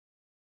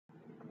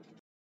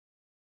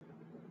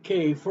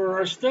Okay, for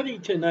our study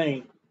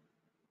tonight,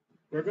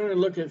 we're going to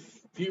look at a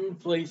few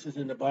places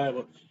in the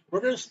Bible. We're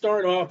going to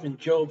start off in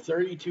Job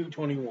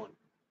 32:21.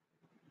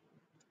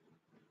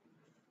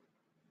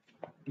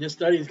 This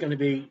study is going to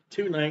be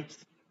 2 nights,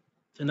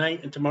 tonight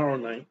and tomorrow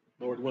night,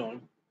 Lord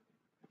willing.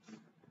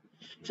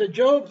 So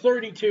Job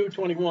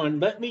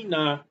 32:21, let me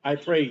not, I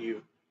pray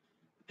you,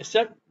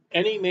 accept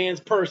any man's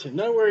person. In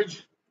other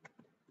words,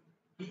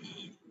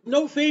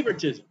 no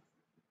favoritism.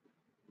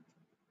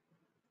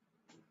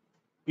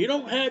 You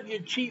don't have your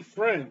chief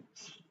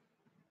friends.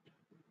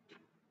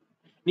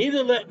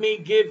 Neither let me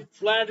give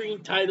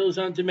flattering titles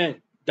unto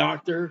men.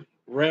 Doctor,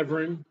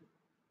 reverend,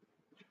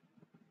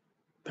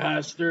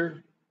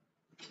 pastor,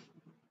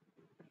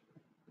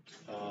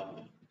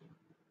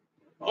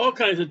 all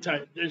kinds of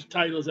titles. There's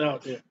titles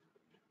out there.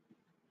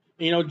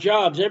 You know,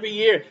 jobs. Every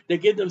year, they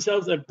give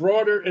themselves a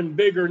broader and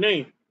bigger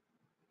name.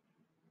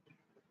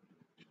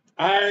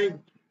 I,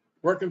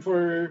 working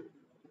for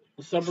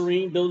a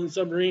submarine, building a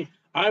submarine,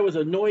 I was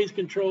a noise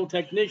control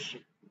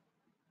technician.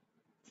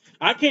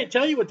 I can't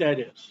tell you what that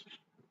is.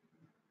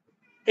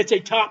 It's a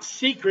top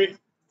secret.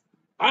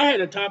 I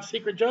had a top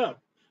secret job.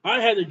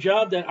 I had a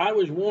job that I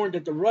was warned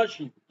that the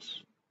Russians.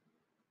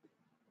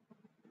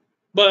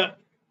 But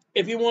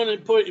if you want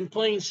to put it in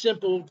plain,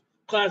 simple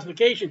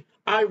classification,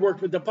 I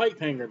worked with the pipe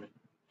hangermen.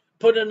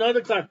 Put another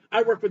class,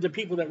 I work with the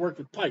people that work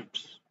with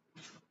pipes.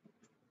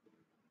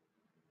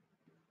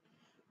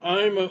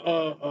 I'm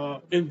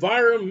a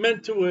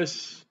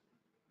environmentalist.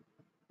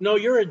 No,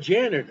 you're a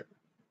janitor.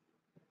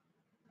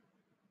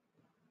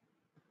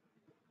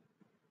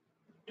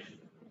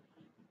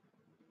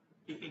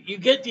 You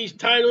get these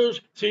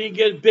titles so you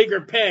get bigger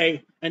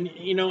pay, and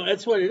you know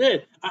that's what it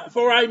is.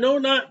 For I know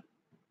not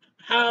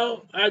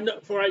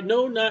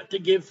to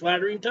give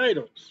flattering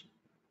titles.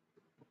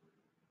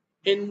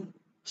 In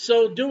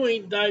so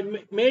doing, thy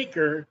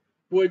maker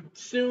would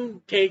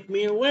soon take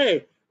me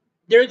away.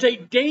 There's a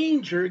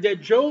danger that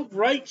Job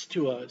writes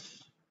to us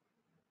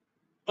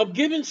of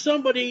giving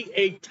somebody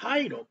a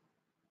title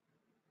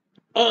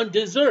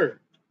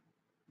undeserved.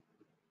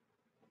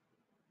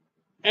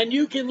 And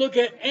you can look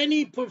at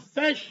any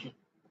profession.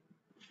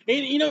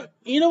 And you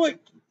know what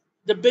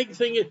the big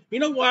thing is? You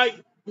know why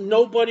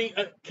nobody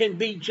can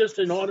be just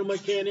an auto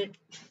mechanic?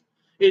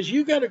 Is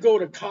you got to go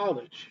to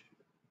college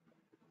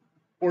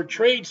or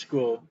trade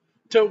school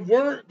to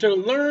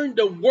learn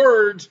the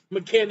words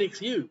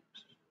mechanics use.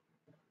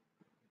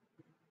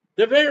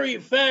 The very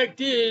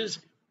fact is,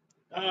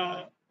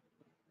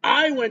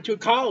 I went to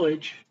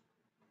college.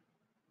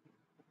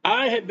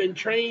 I had been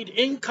trained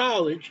in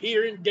college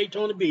here in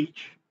Daytona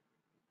Beach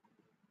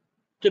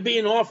to be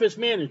an office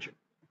manager.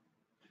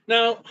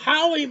 Now,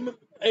 how a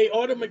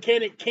auto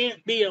mechanic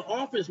can't be an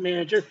office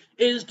manager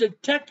is the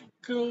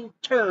technical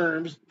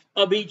terms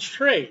of each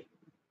trade.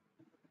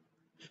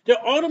 The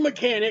auto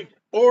mechanic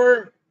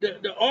or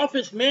the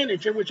office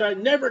manager, which I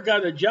never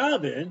got a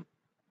job in,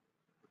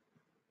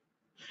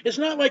 it's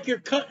not like you're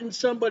cutting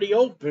somebody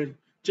open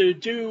to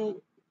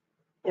do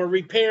or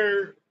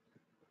repair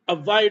a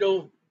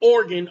vital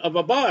organ of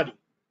a body.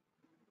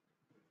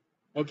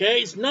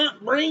 Okay? It's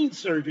not brain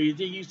surgery, as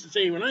they used to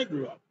say when I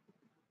grew up.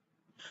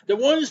 The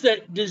ones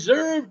that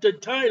deserve the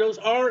titles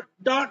are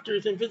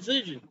doctors and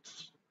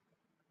physicians.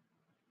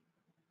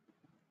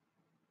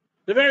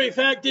 The very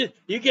fact is,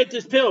 you get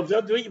this pill,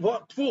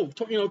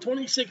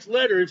 26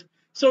 letters,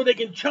 so they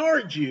can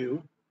charge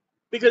you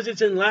because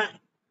it's in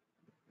Latin.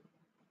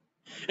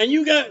 And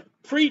you got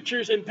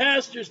preachers and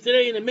pastors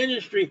today in the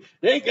ministry,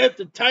 they got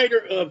the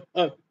title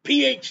of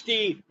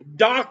PhD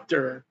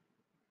doctor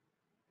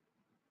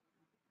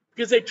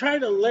because they try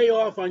to lay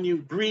off on you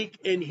Greek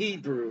and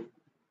Hebrew.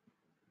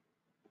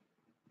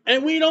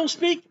 And we don't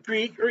speak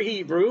Greek or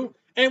Hebrew.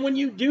 And when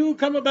you do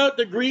come about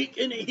the Greek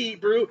and the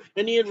Hebrew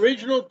and the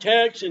original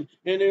text and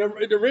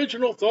the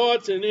original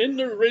thoughts and in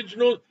the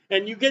original,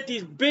 and you get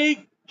these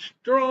big,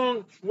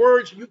 strong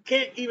words you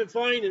can't even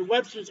find in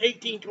Webster's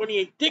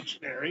 1828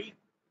 dictionary,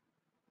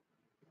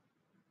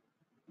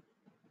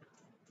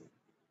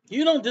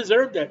 you don't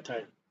deserve that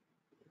title.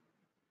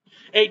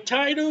 A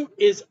title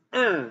is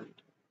earned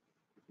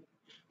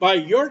by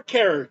your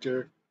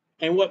character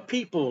and what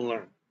people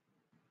learn.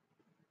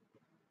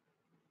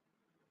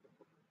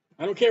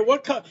 I don't care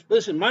what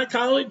listen, my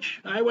college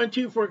I went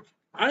to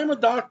I'm a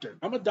doctor.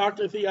 I'm a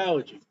doctor of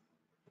theology.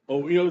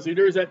 Oh, so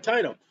there's that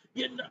title.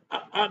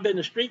 I've been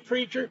a street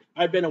preacher.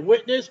 I've been a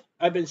witness.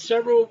 I've been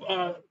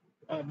several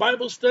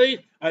Bible studies.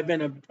 I've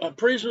been a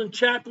prison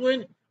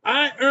chaplain.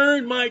 I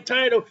earned my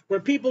title where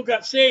people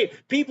got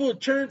saved. People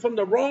turned from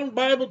the wrong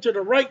Bible to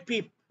the right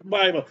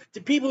Bible.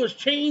 To people who's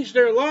changed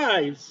their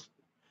lives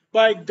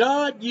by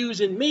God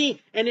using me.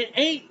 And it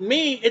ain't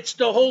me. It's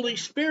the Holy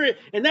Spirit.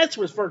 And that's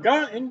what's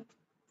forgotten.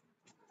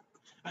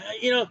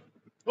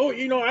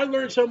 I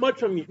learned so much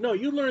from you. No,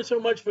 you learned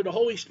so much for the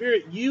Holy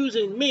Spirit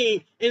using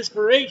me,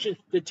 inspiration,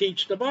 to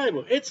teach the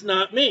Bible. It's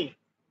not me.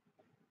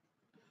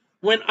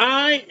 When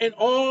I and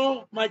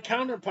all my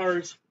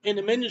counterparts in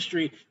the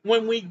ministry,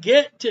 when we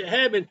get to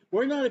heaven,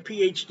 we're not a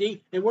PhD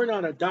and we're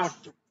not a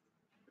doctor.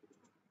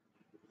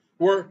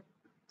 We're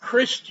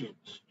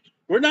Christians.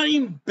 We're not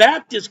even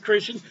Baptist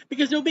Christians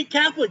because there'll be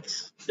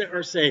Catholics that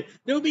are saved.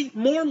 There'll be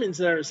Mormons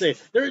that are saved.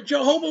 There are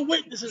Jehovah's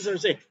Witnesses that are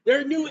saved. There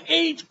are New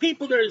Age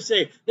people that are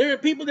saved. There are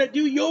people that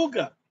do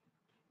yoga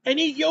and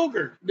eat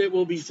yogurt that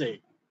will be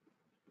saved.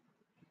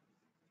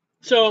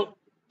 So,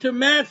 to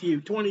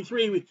Matthew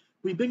 23,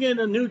 we begin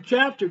a new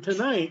chapter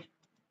tonight.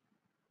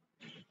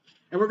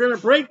 And we're going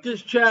to break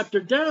this chapter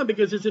down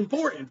because it's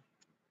important.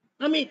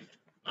 I mean,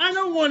 I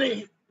don't want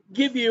to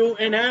give you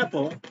an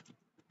apple.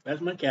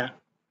 That's my cat.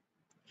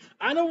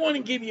 I don't want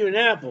to give you an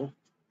apple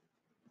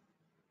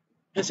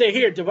and say,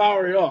 here,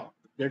 devour it all.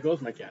 There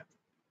goes my cat.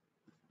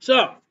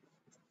 So,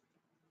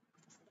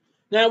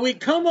 now we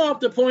come off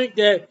the point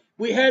that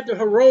we had the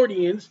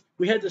Herodians,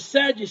 we had the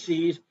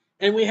Sadducees,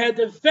 and we had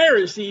the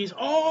Pharisees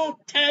all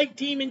tag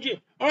teaming.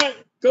 All right,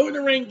 go in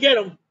the ring, get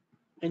them.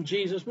 And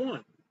Jesus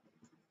won.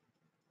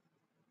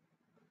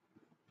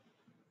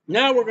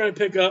 Now we're going to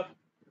pick up,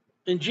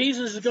 and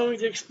Jesus is going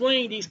to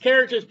explain these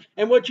characters.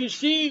 And what you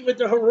see with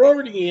the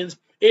Herodians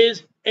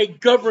is a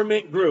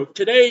government group.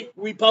 Today,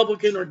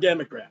 Republican or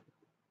Democrat.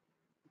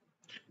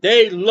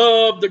 They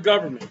love the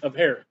government of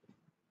Herod.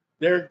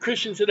 They're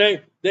Christians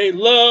today. They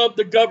love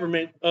the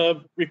government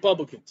of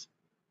Republicans.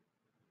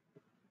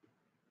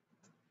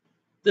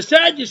 The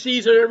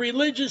Sadducees are a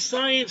religious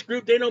science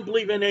group. They don't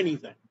believe in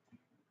anything.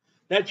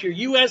 That's your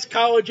U.S.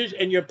 colleges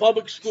and your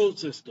public school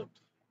systems.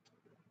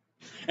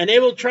 And they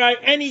will try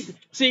anything.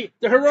 See,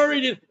 the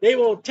Herodians, they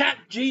will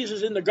attack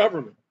Jesus in the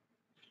government.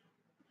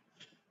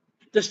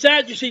 The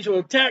Sadducees will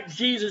attack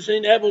Jesus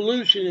in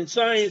evolution and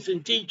science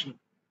and teaching.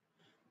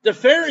 The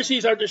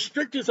Pharisees are the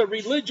strictest of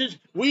religious.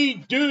 We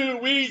do.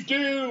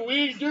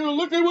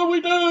 Look at what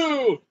we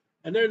do.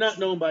 And they're not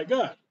known by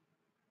God.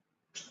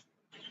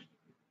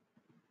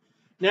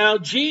 Now,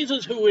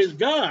 Jesus, who is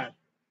God,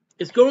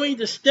 is going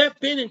to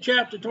step in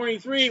chapter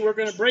 23. We're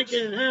going to break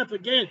it in half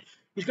again.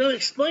 He's going to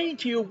explain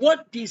to you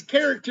what these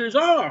characters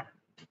are.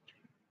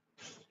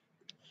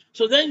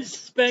 So then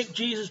spake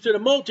Jesus to the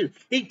multitude.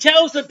 He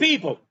tells the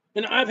people,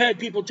 and I've had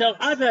people tell,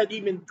 I've had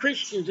even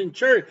Christians in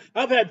church,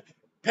 I've had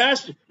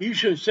pastors, you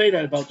shouldn't say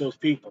that about those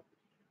people.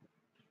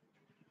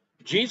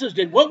 Jesus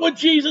did. What would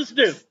Jesus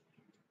do?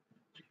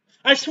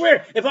 I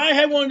swear, if I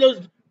had one of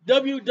those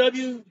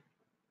WWJD,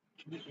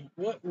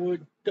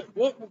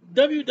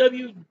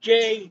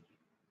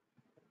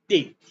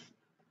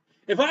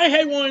 if I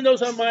had one of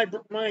those on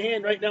my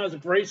hand right now as a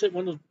bracelet,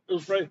 one of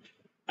those bracelets,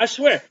 I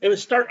swear, it would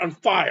start on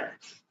fire.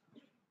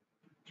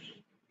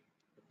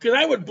 Because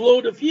I would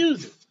blow the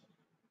fuses.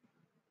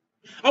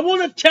 I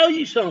want to tell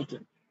you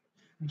something.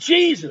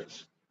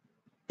 Jesus,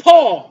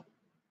 Paul,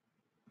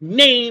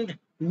 named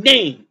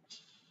names.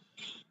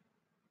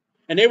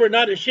 And they were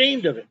not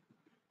ashamed of it.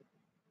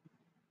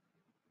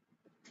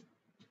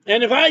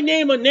 And if I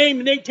name a name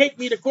and they take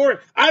me to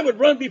court, I would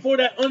run before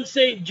that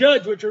unsaved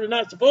judge, which we're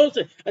not supposed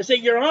to. I say,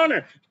 Your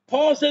Honor,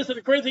 Paul says to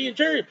the Corinthian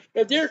church,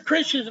 if they're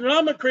Christians and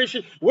I'm a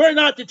Christian, we're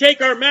not to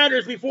take our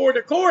matters before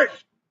the court.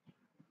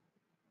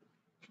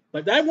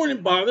 But that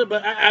wouldn't bother,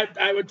 but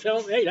I would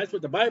tell them, hey, that's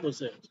what the Bible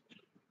says.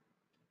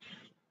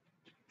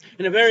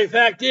 And the very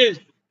fact is,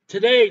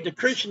 today, the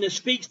Christian that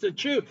speaks the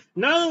truth,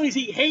 not only is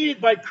he hated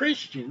by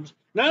Christians,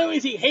 not only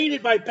is he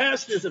hated by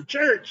pastors of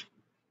church,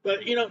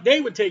 but,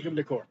 they would take him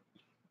to court.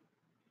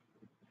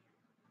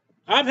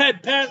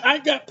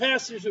 I've got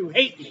pastors who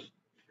hate me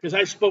because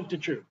I spoke the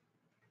truth.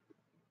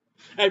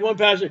 I had one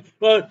pastor,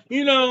 well,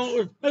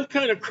 that's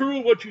kind of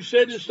cruel what you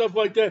said and stuff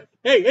like that.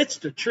 Hey, it's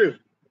the truth.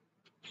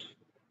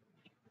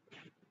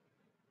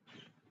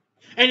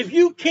 And if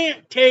you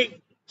can't take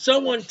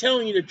someone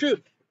telling you the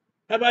truth,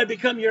 have I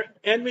become your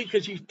enemy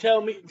because I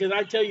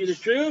tell you the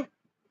truth?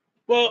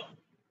 Well,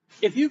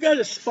 if you got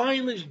a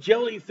spineless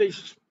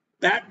jellyfish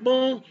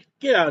backbone,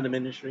 get out of the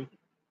ministry.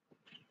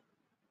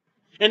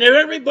 And if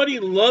everybody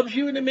loves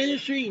you in the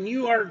ministry and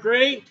you are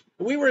great,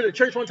 we were at a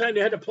church one time,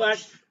 they had a plaque.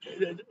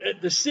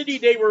 The city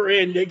they were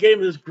in, they gave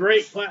them this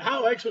great plaque.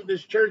 How excellent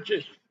this church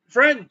is.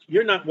 Friend,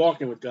 you're not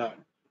walking with God.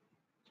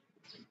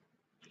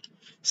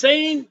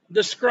 Saying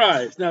the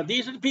scribes. Now,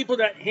 these are the people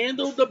that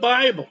handled the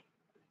Bible.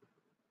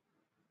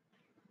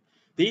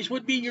 These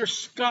would be your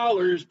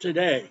scholars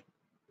today.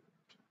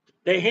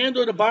 They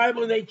handle the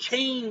Bible and they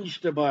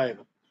change the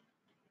Bible.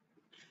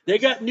 They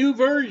got new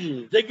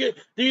versions. They get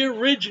the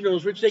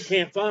originals, which they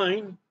can't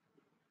find.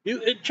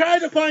 You try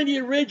to find the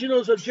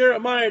originals of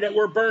Jeremiah that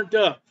were burnt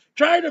up.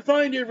 Try to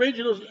find the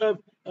originals of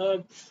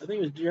I think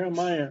it was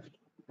Jeremiah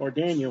or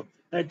Daniel.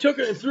 And took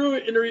it and threw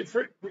it in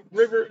the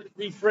river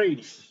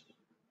Euphrates.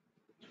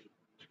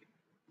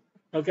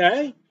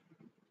 Okay?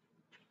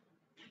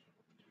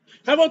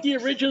 How about the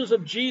originals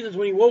of Jesus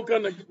when he wrote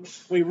on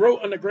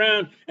the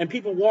ground and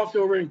people walked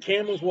over and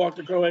camels walked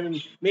across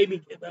and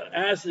maybe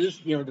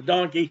asses, the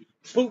donkey,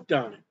 pooped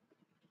on it?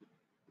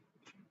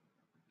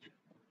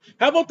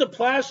 How about the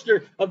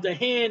plaster of the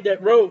hand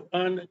that wrote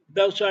on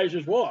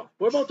Belshazzar's wall?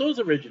 What about those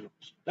originals?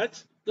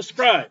 That's the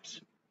scribes.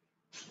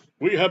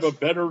 We have a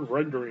better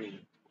rendering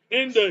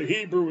in the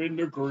Hebrew, in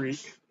the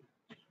Greek.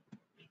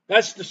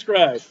 That's the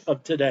scribe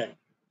of today.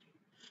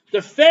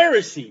 The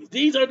Pharisees,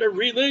 these are the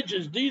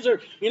religions. These are,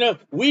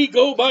 we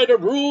go by the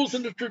rules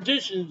and the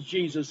traditions,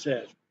 Jesus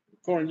said,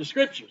 according to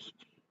scriptures.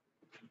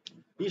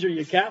 These are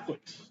your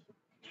Catholics,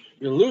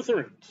 your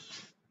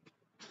Lutherans,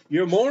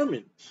 your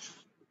Mormons,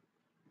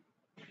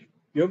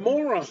 your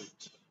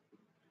morons.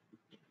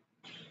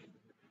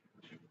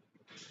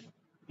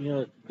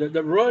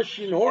 The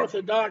Russian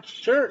Orthodox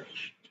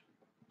Church,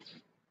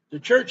 the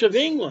Church of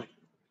England,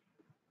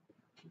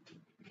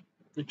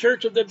 the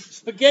Church of the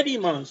Spaghetti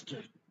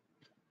Monster.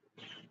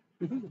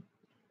 All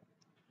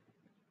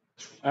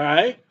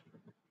right?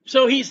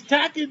 So he's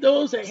attacking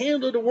those that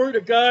handle the word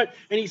of God,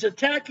 and he's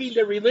attacking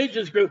the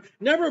religious group.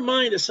 Never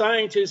mind the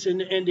scientists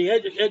and the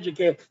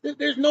educators.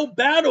 There's no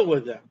battle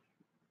with them.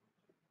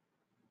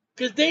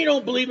 Because they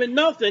don't believe in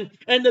nothing.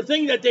 And the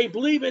thing that they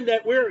believe in,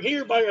 that we're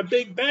here by a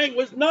big bang,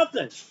 was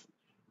nothing.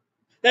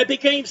 That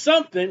became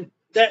something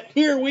that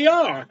here we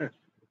are.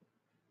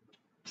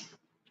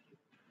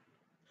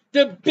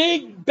 The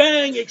Big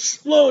Bang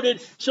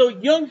exploded so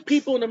young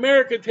people in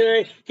America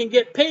today can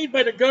get paid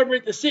by the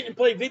government to sit and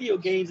play video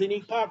games and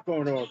eat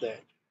popcorn all day.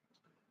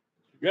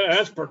 Yeah,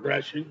 that's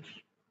progression.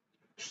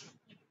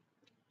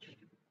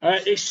 All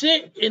right, they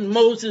sit in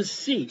Moses'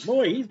 seat.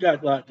 Boy, he's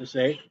got a lot to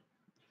say.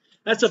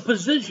 That's a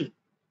position.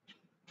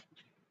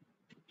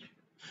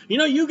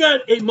 You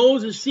got a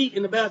Moses seat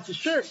in the Baptist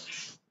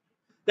church.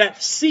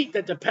 That seat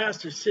that the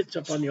pastor sits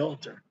up on the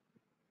altar.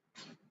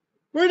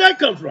 Where'd that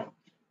come from?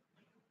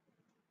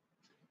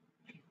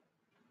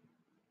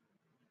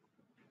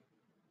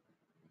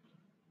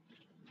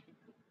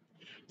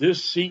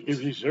 This seat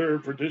is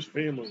reserved for this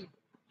family.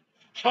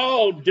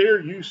 How dare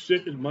you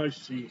sit in my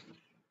seat?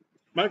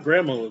 My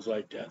grandma was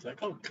like that. It's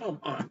like, oh, come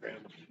on,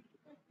 Grandma.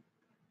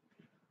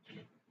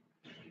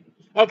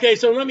 Okay,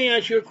 so let me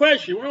ask you a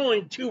question. We're only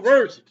in 2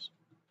 verses.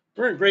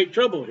 We're in great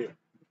trouble here.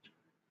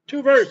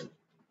 2 verses.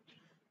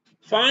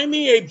 Find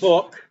me a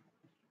book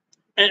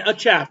and a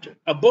chapter.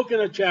 A book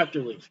and a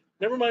chapter, please.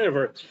 Never mind a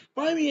verse.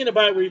 Find me in the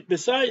Bible,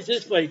 besides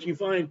this place, you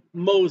find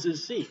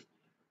Moses' seat.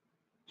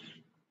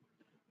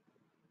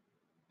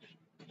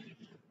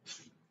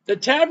 The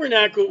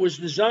tabernacle was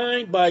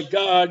designed by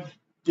God.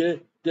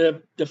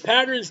 The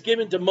patterns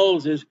given to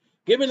Moses,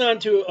 given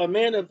unto a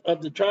man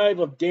of the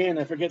tribe of Dan,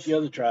 I forget the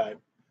other tribe,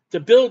 to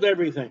build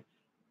everything.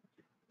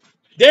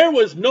 There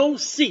was no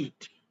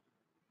seat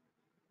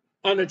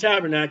on the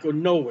tabernacle,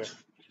 nowhere.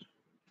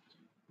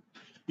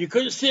 You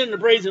couldn't sit on the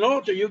brazen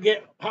altar, you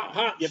get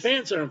hot, your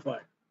pants are on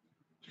fire.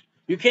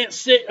 You can't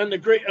sit on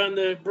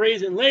the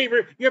brazen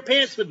laver, your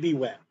pants would be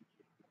wet.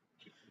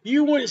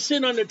 You wouldn't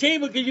sit on the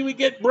table because you would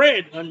get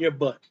bread on your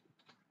butt.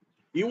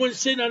 You wouldn't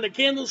sit on the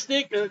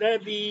candlestick,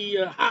 that'd be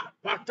hot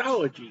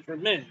proctology for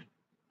men.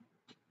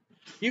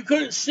 You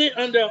couldn't sit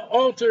on the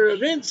altar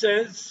of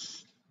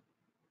incense,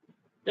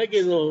 that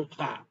gets a little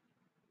hot.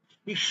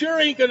 You sure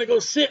ain't going to go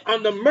sit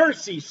on the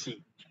mercy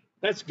seat.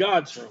 That's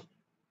God's throne.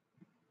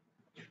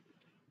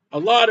 A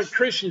lot of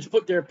Christians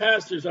put their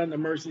pastors on the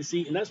mercy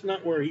seat, and that's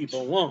not where he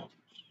belongs.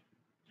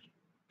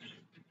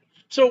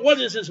 So what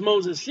is this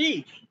Moses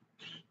seat?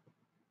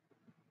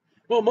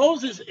 Well,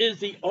 Moses is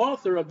the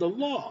author of the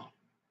law.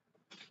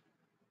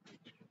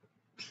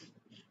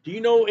 Do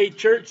you know a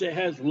church that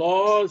has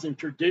laws and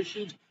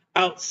traditions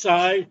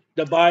outside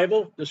the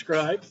Bible, the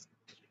scribes?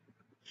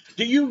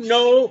 Do you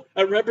know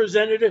a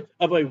representative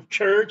of a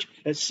church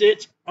that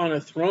sits on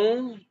a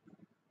throne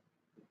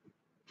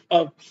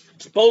of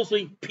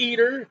supposedly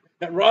Peter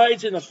that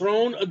rides in the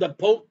throne of the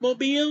Pope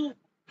Mobile?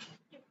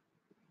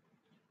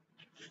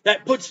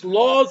 That puts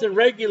laws and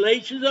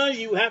regulations on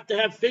you have to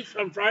have fish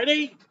on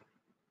Friday?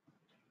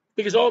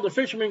 Because all the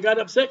fishermen got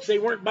upset because they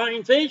weren't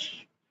buying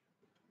fish?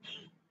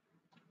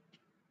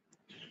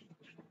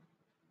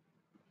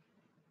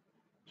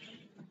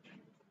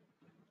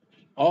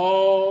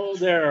 All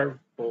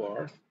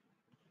therefore,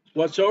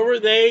 whatsoever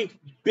they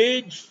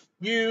bid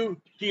you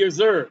to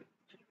observe,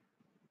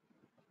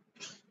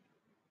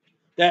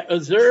 that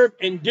observe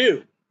and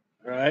do.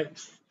 All right,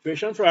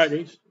 fish on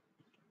Fridays,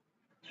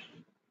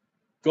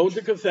 go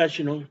to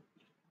confessional,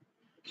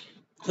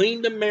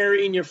 clean the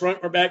Mary in your front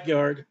or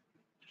backyard,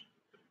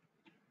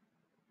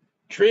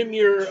 trim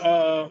your.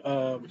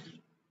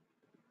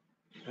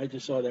 I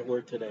just saw that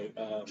word today.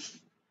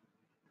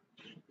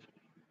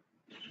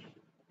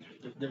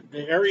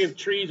 The area of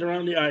trees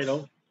around the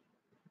idol.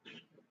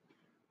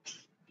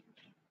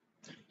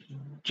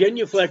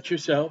 Genuflect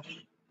yourself.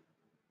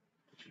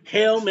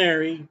 Hail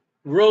Mary,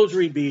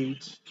 rosary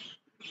beads,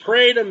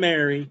 pray to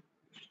Mary.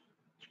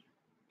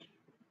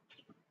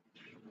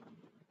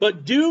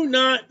 But do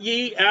not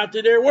ye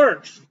after their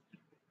works.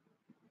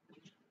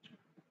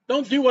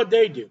 Don't do what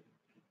they do.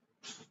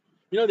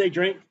 They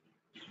drink.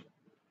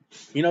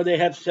 They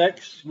have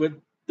sex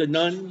with the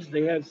nuns.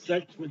 They have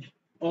sex with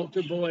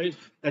altar boys.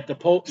 That the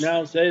Pope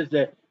now says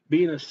that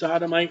being a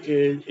sodomite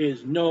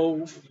is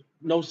no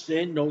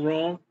sin, no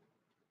wrong.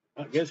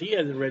 I guess he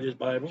hasn't read his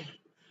Bible.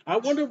 I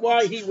wonder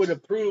why he would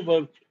approve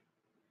of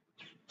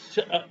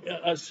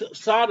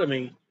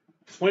sodomy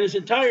when his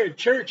entire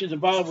church is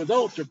involved with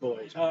altar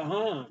boys.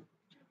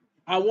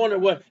 I wonder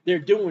what they're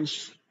doing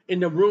in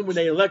the room when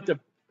they elect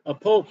a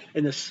pope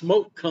and the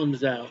smoke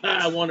comes out.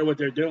 I wonder what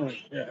they're doing.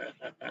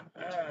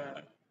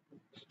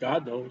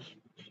 God knows.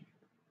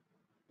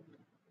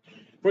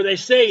 For they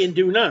say and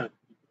do not.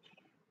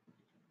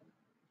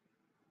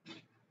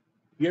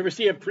 You ever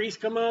see a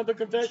priest come out of a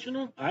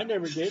confessional? I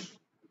never did.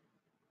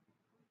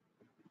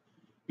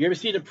 You ever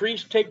see the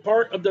priest take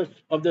part of the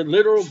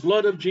literal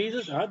blood of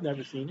Jesus? I've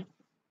never seen it.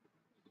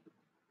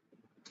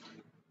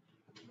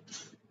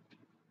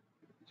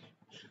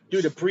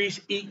 Do the priests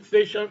eat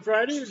fish on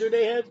Friday, or do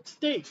they have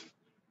steak?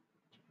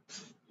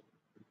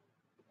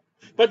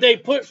 But they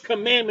put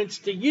commandments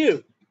to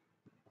you.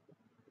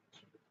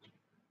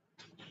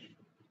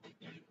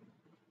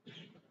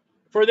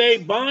 For they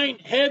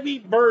bind heavy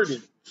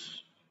burdens.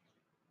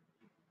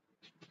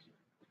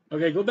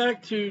 Okay, go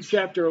back to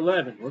chapter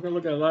 11. We're going to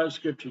look at a lot of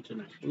scripture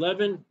tonight.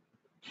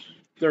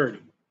 11:30.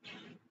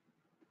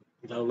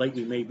 How late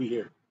we may be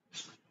here.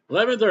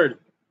 11:30.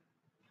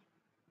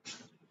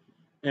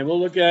 And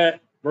we'll look at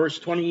verse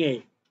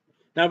 28.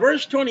 Now,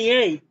 verse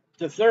 28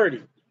 to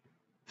 30.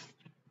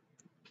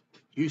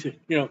 You say,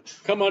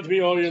 come unto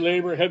me, all your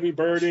labor, heavy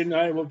burden,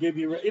 I will give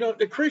you.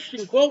 The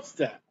Christian quotes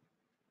that.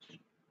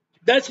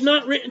 That's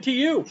not written to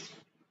you.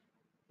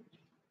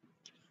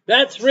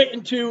 That's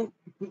written to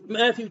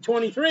Matthew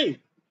 23.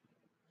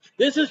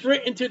 This is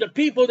written to the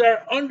people that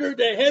are under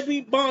the heavy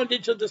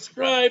bondage of the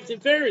scribes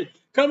and Pharisees.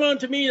 Come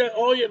unto me,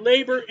 all your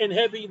labor and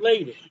heavy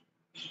laden.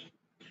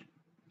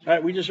 All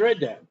right, we just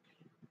read that.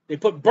 They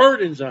put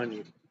burdens on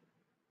you.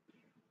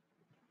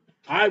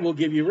 I will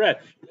give you rest.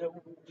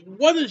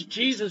 What does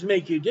Jesus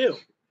make you do?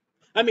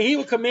 I mean, he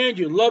will command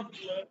you, love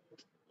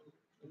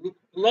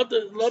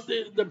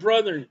the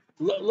brethren,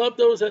 love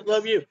those that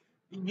love you.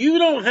 You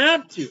don't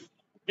have to,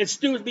 and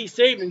still be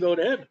saved and go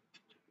to heaven.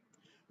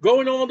 Go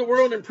into all the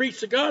world and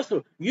preach the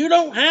gospel. You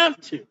don't have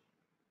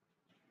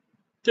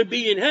to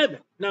be in heaven.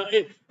 Now,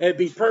 it'd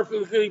be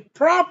perfectly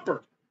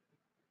proper.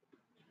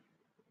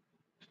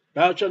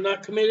 Thou shalt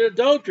not commit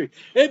adultery.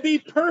 It'd be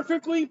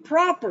perfectly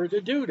proper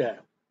to do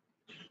that.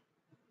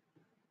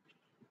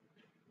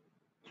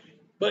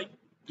 But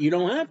you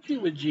don't have to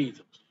with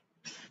Jesus.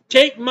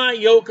 Take my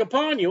yoke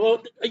upon you.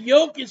 Well, a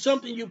yoke is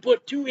something you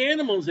put two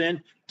animals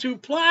in to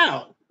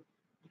plow.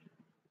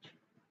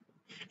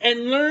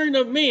 And learn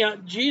of me.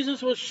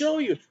 Jesus will show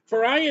you.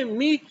 For I am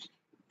meek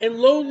and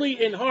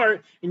lowly in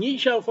heart, and ye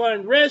shall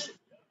find rest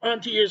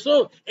unto your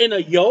soul. And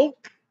a yoke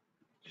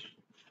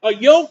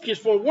is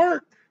for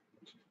work.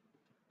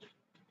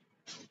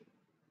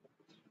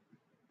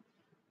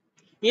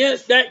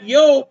 Yes, that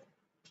yoke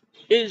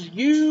is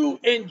you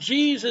and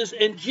Jesus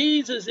and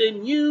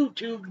you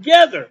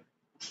together.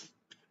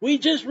 We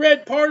just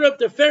read part of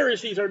the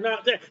Pharisees are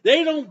not there.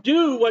 They don't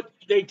do what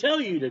they tell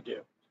you to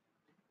do.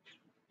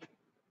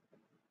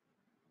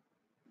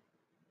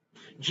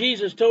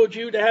 Jesus told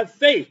you to have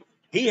faith.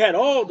 He had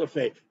all the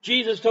faith.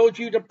 Jesus told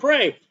you to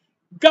pray.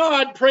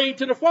 God prayed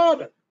to the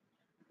Father.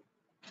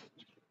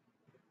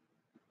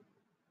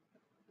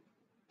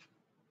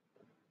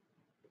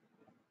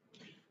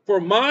 For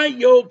my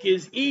yoke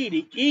is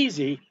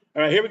easy.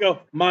 All right, here we go.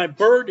 My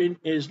burden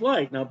is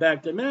light. Now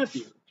back to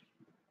Matthew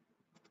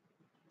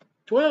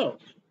 12.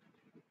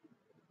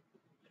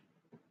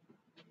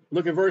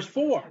 Look at verse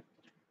 4.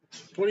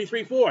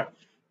 23:4.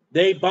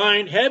 They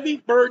bind heavy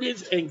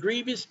burdens and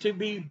grievous to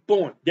be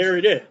borne. There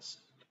it is.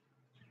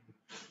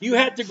 You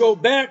had to go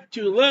back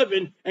to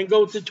 11 and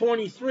go to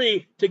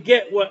 23 to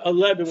get what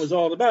 11 was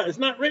all about. It's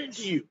not written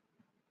to you.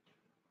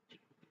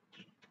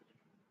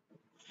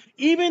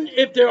 Even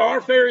if there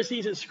are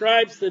Pharisees and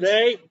scribes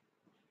today,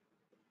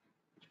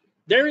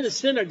 they're in the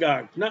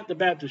synagogue, not the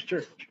Baptist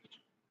church.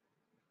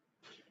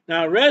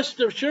 Now, rest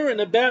assured, in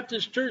the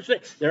Baptist church,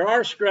 there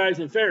are scribes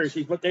and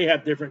Pharisees, but they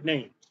have different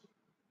names.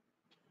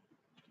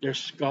 They're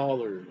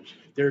scholars,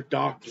 they're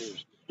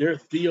doctors, they're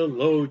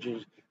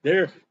theologians,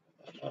 they're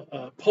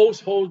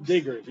post-hole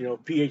diggers,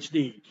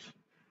 PhDs.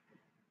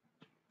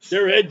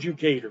 They're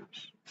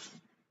educators.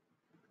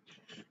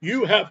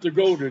 You have to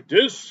go to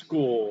this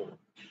school.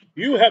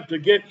 You have to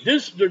get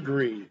this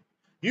degree.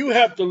 You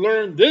have to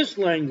learn this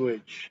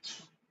language.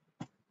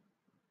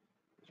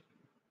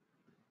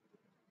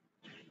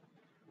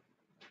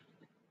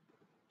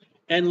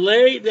 And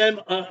lay them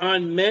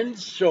on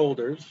men's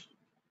shoulders.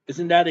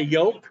 Isn't that a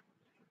yoke?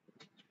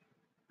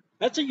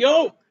 That's a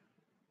yoke.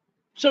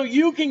 So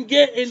you can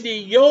get in the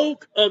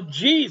yoke of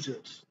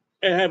Jesus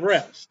and have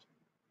rest.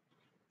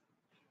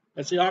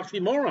 That's the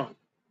oxymoron.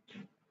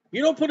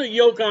 You don't put a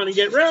yoke on and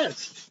get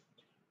rest.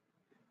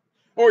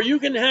 Or you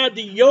can have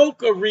the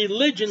yoke of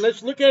religion.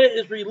 Let's look at it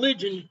as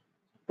religion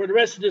for the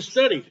rest of this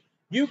study.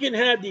 You can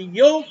have the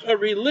yoke of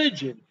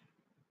religion,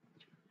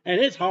 and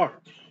it's hard.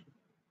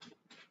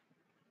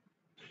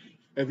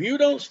 If you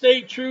don't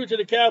stay true to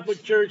the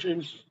Catholic Church,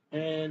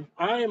 and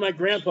I and my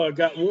grandpa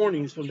got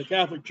warnings from the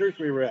Catholic Church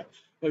we were at.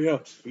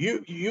 Well,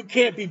 you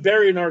can't be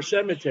buried in our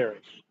cemetery.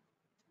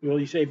 Well,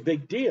 you say,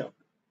 big deal.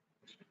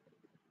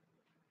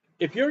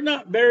 If you're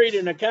not buried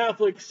in a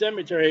Catholic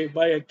cemetery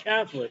by a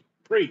Catholic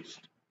priest,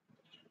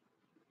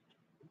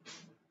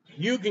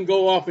 you can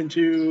go off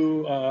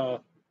into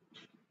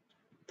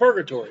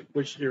purgatory,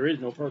 which there is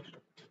no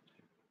purgatory.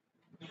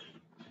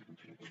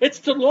 It's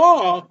the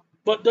law,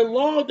 but the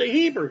law of the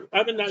Hebrew.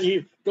 I mean, not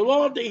Hebrew. The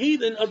law of the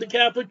heathen of the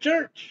Catholic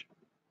Church.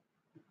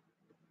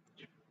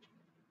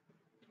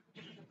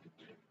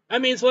 I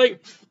mean, it's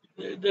like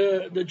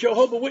the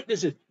Jehovah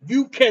Witnesses.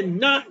 You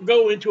cannot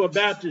go into a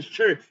Baptist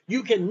church.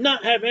 You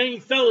cannot have any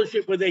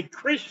fellowship with a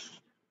Christian.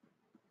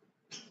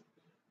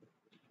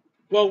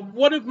 Well,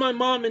 what if my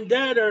mom and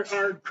dad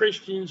are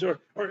Christians or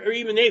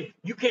even they?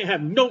 You can't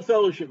have no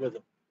fellowship with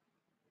them.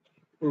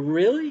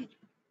 Really?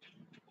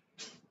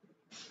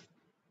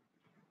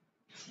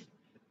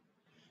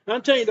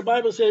 I'm telling you, the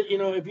Bible says,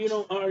 if you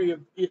don't honor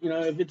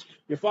if it's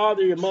your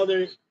father, your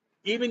mother,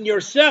 even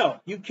yourself,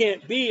 you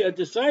can't be a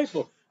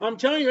disciple. I'm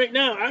telling you right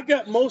now, I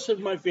got most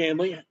of my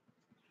family.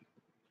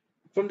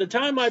 From the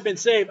time I've been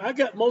saved, I've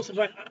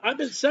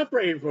been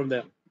separated from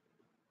them.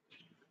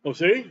 Oh,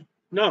 see?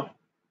 No.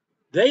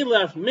 They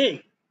left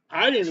me.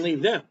 I didn't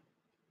leave them.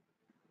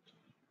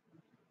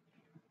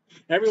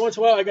 Every once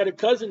in a while, I got a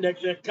cousin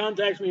that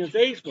contacts me on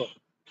Facebook.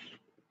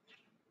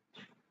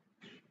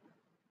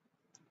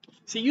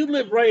 See, you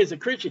live right as a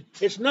Christian.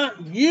 It's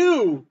not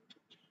you.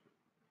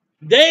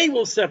 They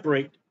will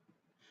separate.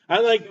 I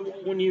like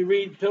when you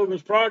read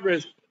Pilgrim's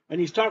Progress, and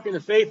he's talking to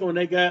Faithful, and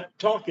they got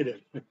talkative.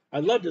 I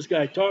love this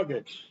guy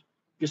talkative.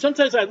 Because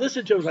sometimes I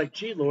listen to him like,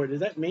 gee, Lord, is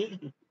that me?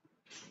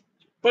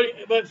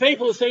 But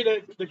Faithful will say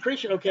to the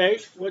Christian, okay,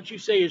 what you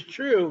say is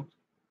true.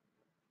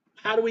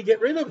 How do we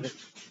get rid of it?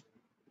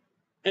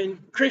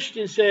 And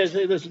Christian says,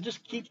 hey, listen,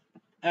 just keep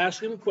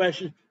asking him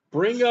questions.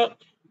 Bring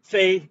up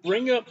faith.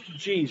 Bring up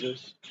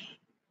Jesus.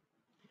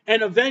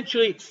 And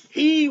eventually,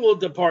 he will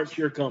depart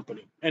your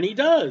company. And he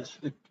does.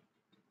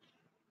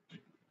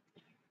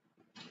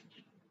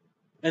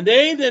 And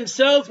they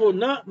themselves will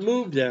not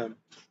move them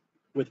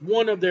with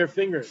one of their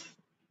fingers.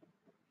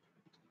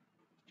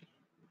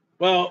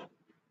 Well,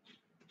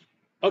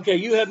 okay,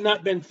 you have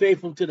not been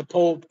faithful to the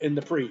Pope and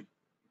the priest.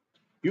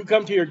 You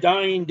come to your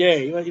dying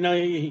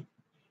day.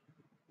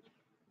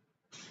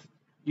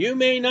 You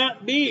may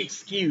not be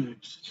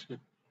excused.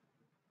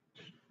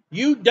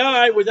 You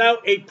die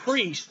without a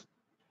priest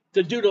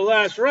to do the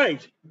last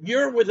rites.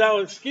 You're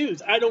without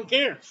excuse. I don't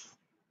care.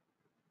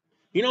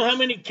 You know how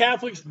many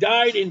Catholics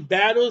died in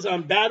battles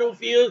on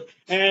battlefields,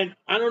 and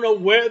I don't know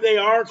where they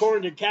are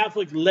according to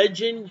Catholic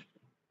legend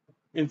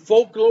and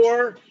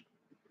folklore,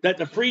 that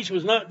the priest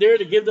was not there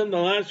to give them the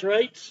last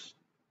rites?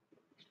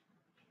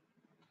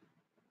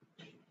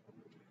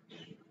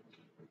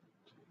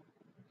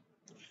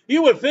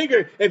 You would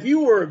figure if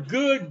you were a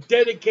good,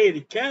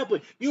 dedicated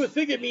Catholic, you would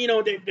figure,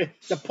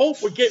 the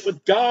Pope would get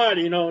with God,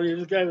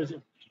 this guy was,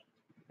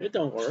 it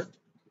don't work.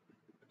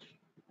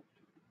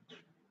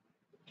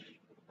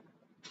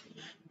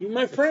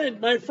 My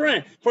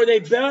friend, for they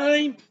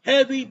bind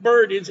heavy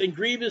burdens and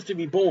grievous to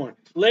be borne,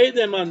 lay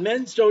them on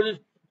men's shoulders,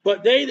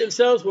 but they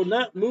themselves will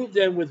not move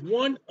them with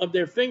one of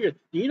their fingers.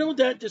 Do you know what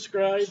that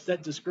describes?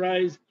 That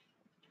describes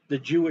the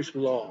Jewish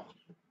law.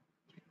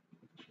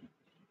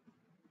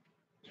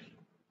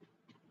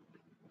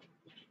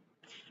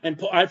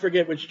 And I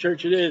forget which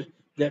church it is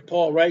that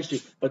Paul writes to,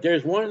 but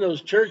there's one of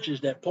those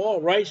churches that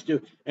Paul writes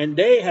to, and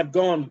they have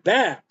gone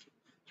back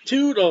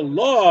to the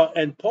law,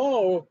 and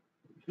Paul,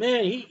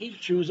 man, he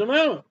chews them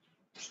out.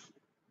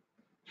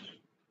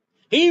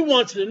 He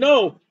wants to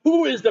know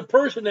who is the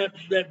person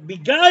that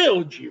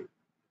beguiled you.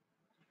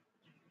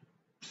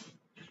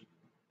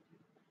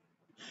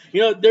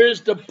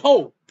 There's the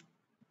Pope,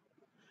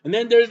 and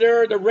then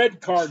there are the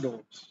red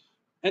cardinals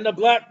and the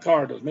black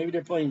cardinals. Maybe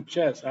they're playing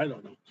chess. I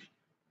don't know.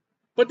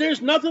 But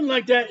there's nothing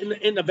like that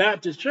in the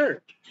Baptist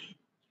church.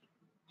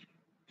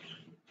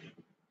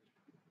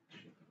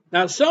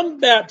 Now, some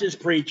Baptist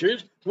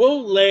preachers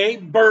will lay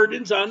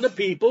burdens on the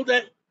people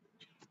that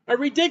are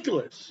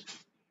ridiculous.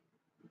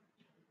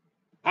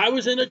 I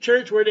was in a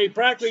church where they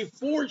practically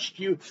forced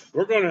you,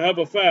 we're going to have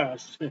a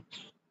fast.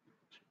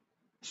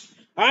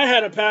 I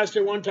had a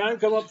pastor one time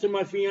come up to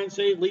my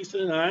fiancée, Lisa,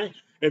 and I,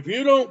 if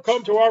you don't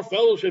come to our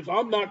fellowships,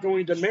 I'm not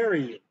going to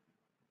marry you.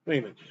 Wait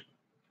a minute.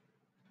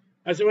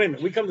 I said, wait a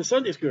minute, we come to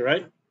Sunday school,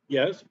 right?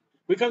 Yes.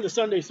 We come to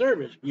Sunday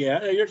service.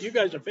 Yeah, you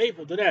guys are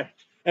faithful to that.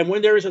 And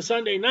when there is a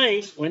Sunday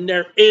night,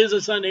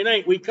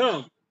 we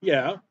come.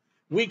 Yeah.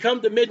 We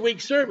come to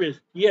midweek service.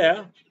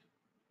 Yeah.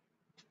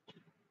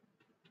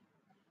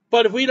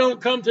 But if we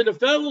don't come to the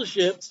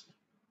fellowships,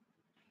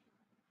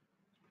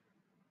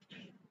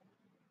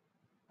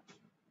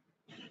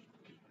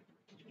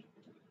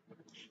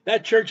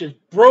 that church is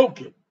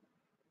broken,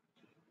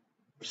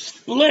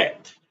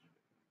 split.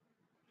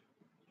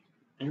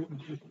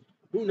 And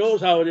who knows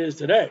how it is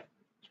today.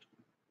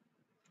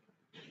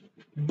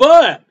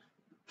 But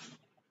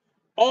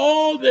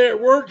all their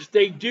works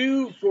they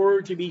do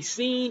for to be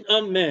seen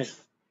of men.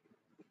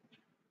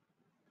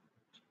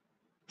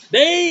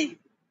 They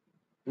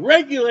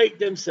regulate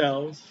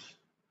themselves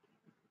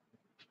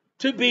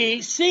to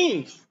be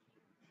seen.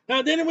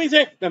 Now, didn't we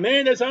say the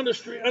man that's on the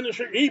street,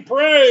 he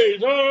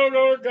prays, oh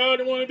Lord God,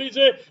 I want to be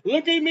saved.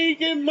 Look at me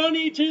give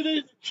money to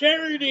the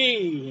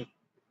charity.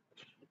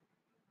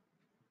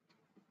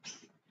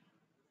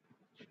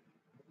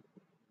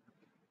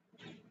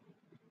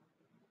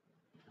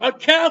 A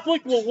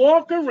Catholic will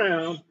walk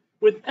around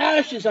with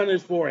ashes on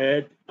his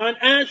forehead on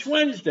Ash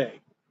Wednesday.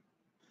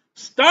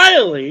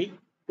 Styley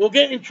will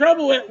get in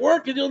trouble at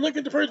work and he'll look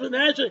at the person with the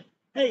ashes.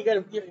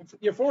 Hey,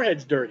 your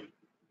forehead's dirty.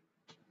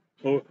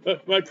 Oh,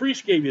 my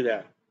priest gave you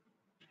that.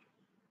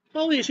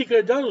 All least he could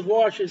have done was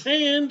wash his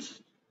hands.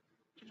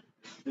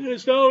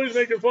 It's always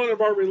making fun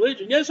of our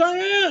religion. Yes, I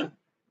am.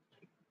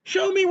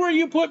 Show me where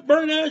you put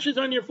burnt ashes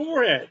on your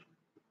forehead.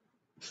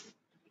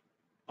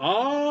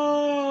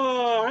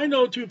 Ah, I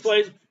know two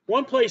places.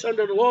 One place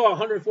under the law,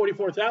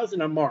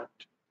 144,000 are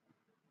marked.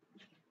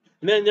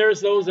 And then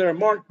there's those that are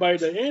marked by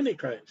the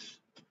Antichrist.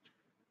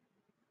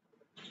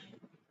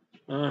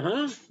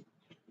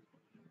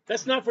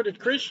 That's not for the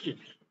Christians.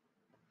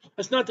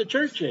 That's not the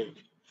church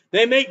age.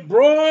 They make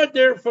broad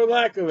their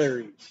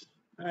phylacteries.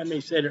 I may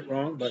say it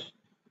wrong, but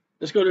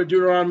let's go to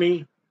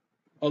Deuteronomy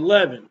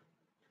 11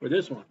 for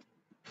this one.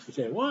 You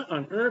say, what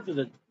on earth is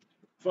a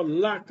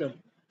phylactery?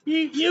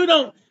 You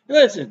don't,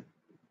 listen,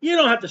 you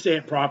don't have to say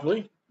it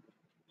properly.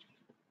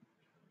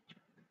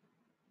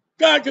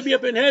 God could be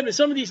up in heaven.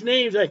 Some of these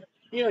names,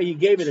 you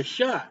gave it a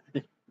shot.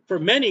 For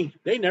many,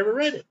 they never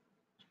read it.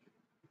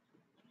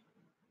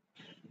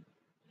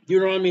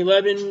 Deuteronomy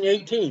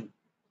 11:18.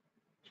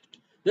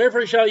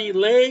 Therefore shall ye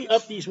lay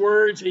up these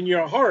words in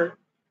your heart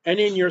and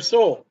in your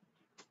soul.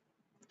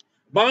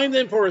 Bind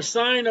them for a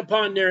sign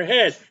upon their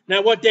head.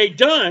 Now what they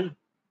done,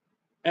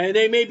 and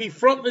they may be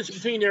frontlets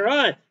between their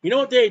eyes. You know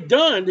what they had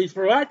done, these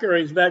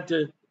phylacteries, back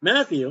to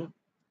Matthew,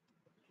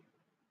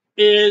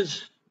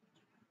 is,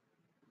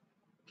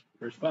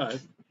 verse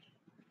 5,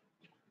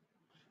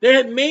 they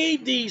had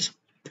made these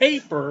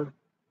paper,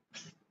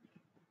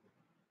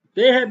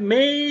 they had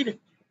made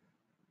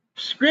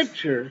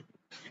Scripture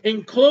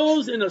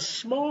enclosed in a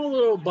small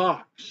little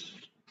box,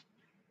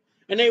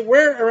 and they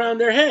wear it around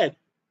their head.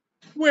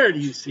 Where do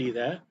you see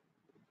that?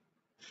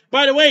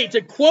 By the way,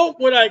 to quote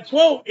what I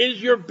quote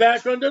is you're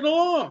back under the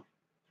law.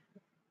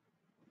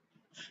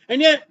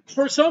 And yet,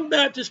 for some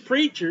Baptist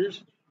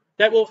preachers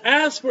that will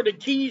ask for the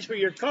keys for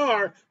your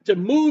car to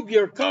move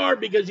your car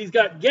because he's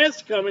got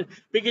guests coming,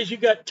 because you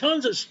got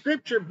tons of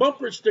Scripture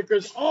bumper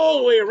stickers all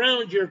the way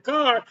around your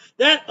car,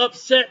 that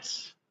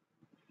upsets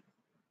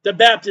the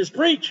Baptist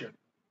preacher.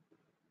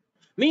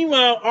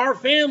 Meanwhile, our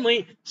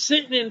family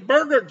sitting in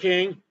Burger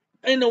King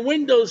in the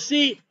window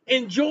seat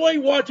enjoy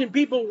watching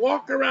people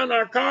walk around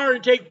our car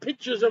and take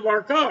pictures of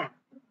our car.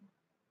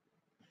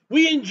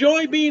 We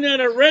enjoy being at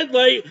a red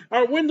light,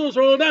 our windows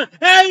roll down.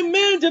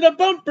 Amen to the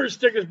bumper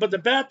stickers. But the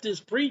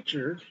Baptist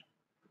preacher,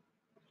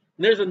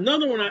 and there's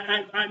another one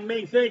I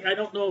may think, I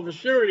don't know for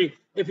surety,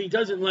 if he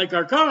doesn't like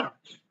our car.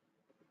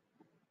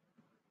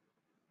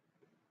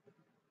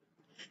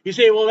 You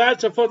say, well,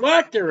 that's a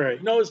phylactery.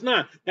 No, it's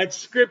not. That's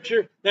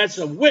Scripture. That's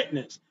a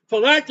witness.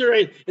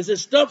 Phylactery is the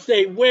stuff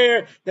they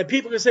wear that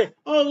people can say,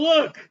 oh,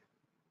 look.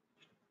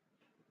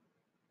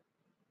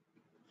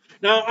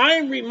 Now, I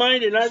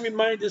remind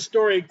this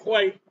story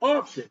quite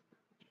often,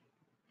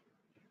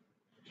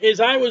 is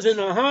I was in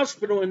a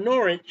hospital in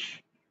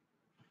Norwich.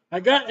 I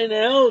got in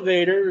an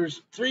elevator.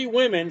 There's 3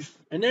 women,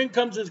 and then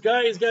comes this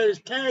guy. He's got his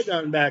tag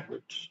on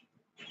backwards.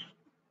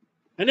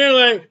 And they're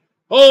like,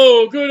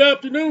 oh, good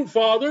afternoon,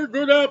 Father.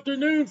 Good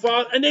afternoon,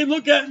 Father. And they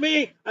look at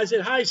me. I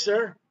said, hi,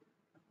 sir.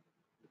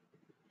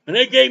 And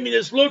they gave me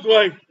this look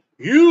like,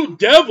 you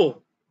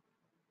devil.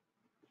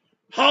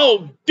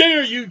 How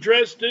dare you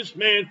dress this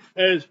man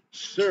as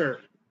sir?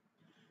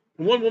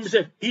 And one woman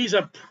said, he's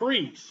a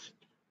priest.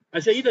 I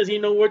said, he doesn't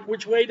even know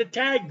which way the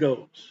tag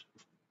goes.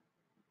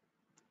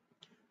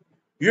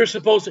 You're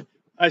supposed to.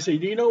 I said,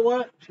 do you know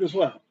what? She goes,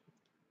 what?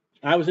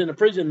 I was in the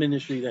prison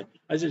ministry then.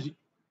 I said,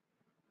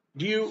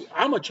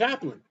 I'm a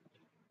chaplain.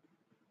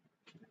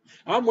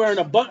 I'm wearing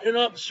a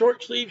button-up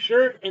short sleeve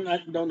shirt, and I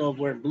don't know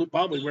if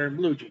probably wearing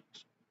blue jeans.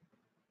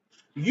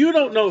 You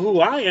don't know who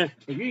I am,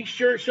 but he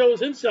sure shows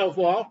himself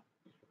off.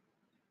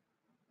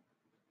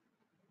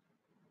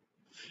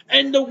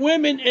 And the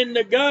women and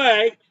the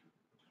guy,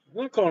 I'm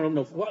not calling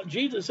him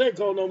Jesus said,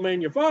 call no man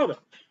your father,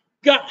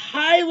 got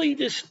highly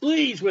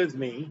displeased with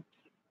me.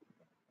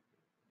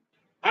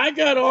 I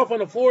got off on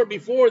the floor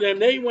before them.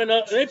 They went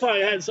up. They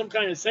probably had some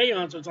kind of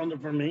seance or something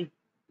for me.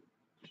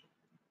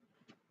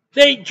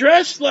 They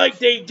dressed like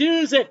they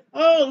do. Say,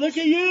 oh, look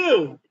at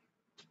you.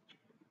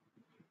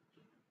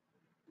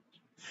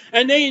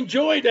 And they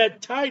enjoy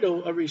that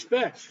title of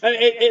respect.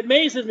 It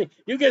amazes me.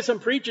 You get some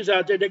preachers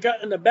out there that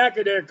got in the back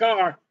of their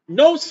car,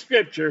 no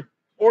Scripture,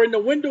 or in the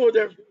window of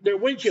their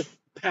windshield,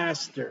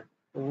 pastor,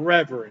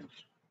 reverend.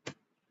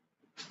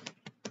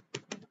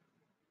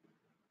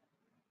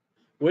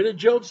 What did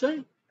Job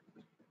say?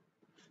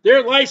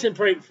 Their license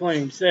plate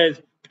flame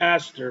says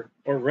pastor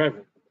or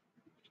reverend.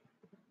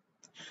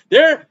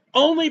 Their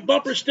only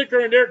bumper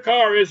sticker in their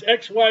car is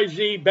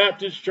XYZ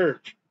Baptist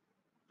Church.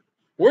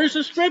 Where's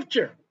the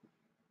Scripture?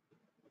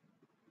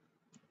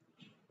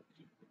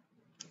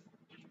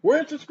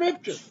 Where's the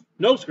Scripture?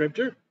 No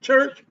Scripture,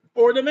 church,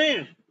 or the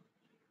man.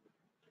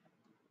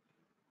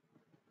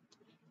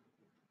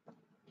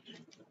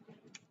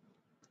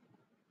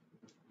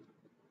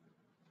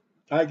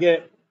 I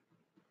get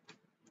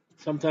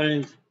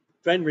sometimes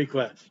friend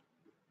requests.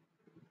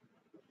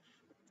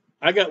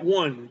 I got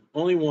one,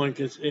 only one,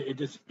 because it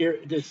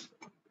just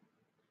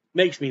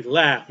makes me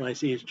laugh when I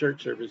see his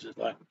church services.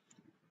 Like,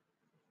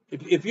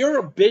 if you're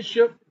a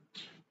bishop,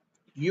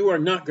 you are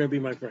not going to be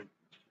my friend.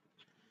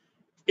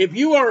 If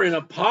you are an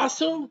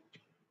apostle,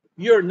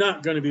 you're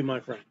not going to be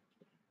my friend.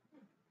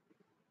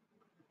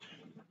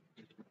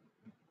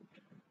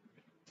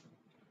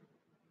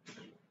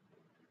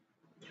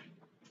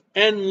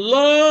 And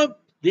love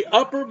the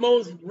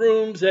uppermost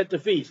rooms at the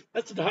feast.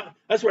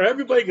 That's where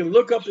everybody can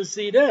look up and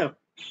see them.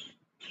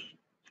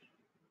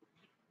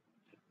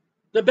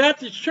 The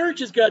Baptist church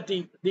has got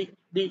the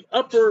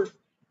upper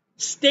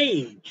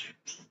stage.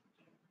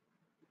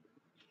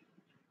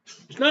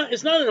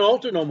 It's not an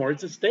altar no more.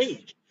 It's a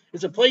stage.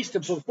 It's a place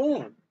to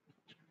perform.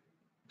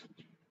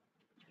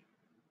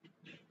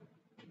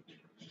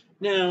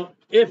 Now,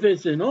 if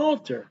it's an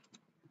altar,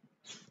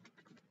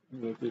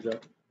 look this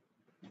up.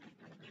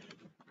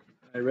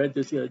 I read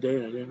this the other day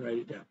and I didn't write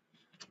it down.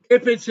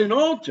 If it's an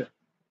altar,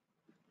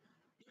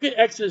 look at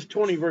Exodus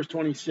 20, verse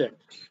 26.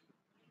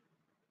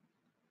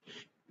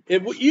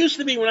 It used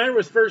to be when I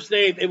was first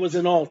saved, it was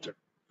an altar.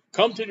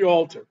 Come to the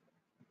altar.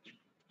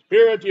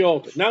 Here at the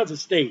altar. Now it's a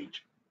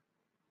stage.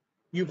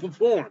 You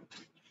perform.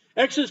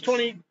 Exodus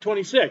 20,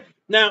 26.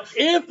 Now,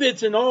 if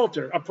it's an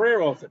altar, a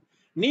prayer altar,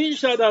 neither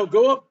shalt thou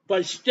go up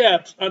by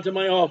steps unto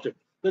my altar.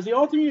 Does the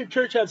altar in your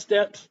church have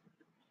steps?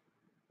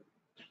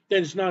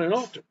 Then it's not an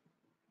altar.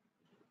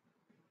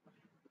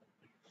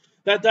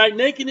 That thy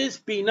nakedness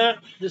be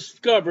not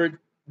discovered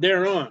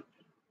thereon.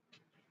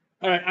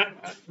 All right,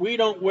 we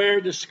don't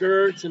wear the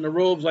skirts and the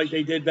robes like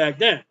they did back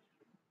then.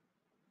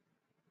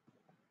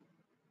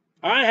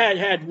 I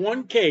had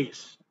one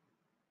case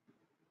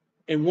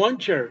in one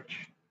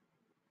church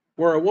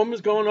where a woman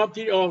was going up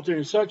to the altar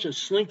in such a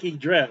slinky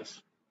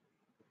dress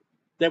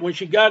that when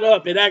she got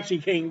up, it actually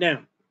came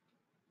down.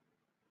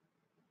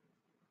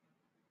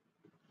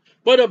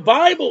 But a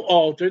Bible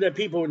altar that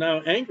people are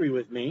now angry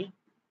with me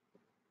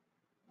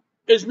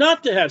is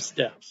not to have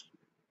steps.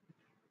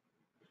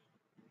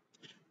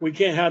 We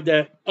can't have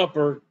that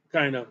upper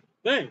kind of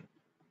thing.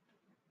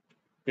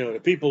 You know, the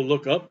people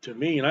look up to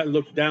me and I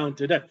look down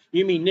to them.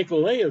 You mean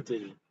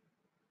Nicolaitanism?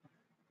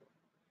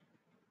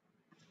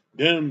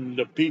 Them,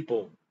 the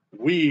people,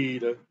 we,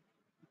 the...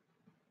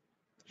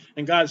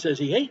 And God says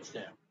he hates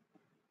them.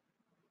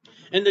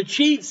 And the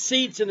chief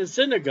seats in the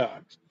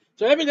synagogues.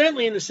 So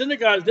evidently in the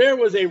synagogues there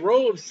was a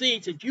row of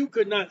seats that you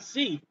could not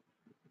see.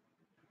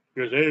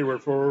 Because they were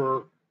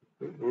for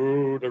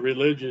the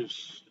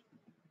religious.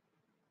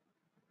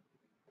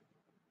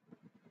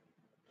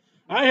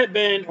 I have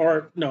been,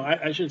 or no,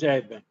 I shouldn't say I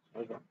have been.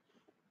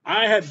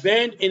 I have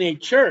been in a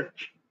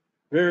church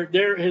where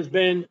there has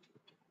been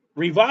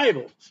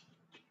revivals.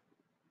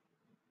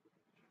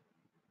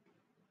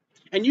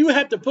 And you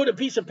have to put a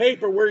piece of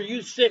paper where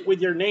you sit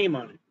with your name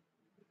on it.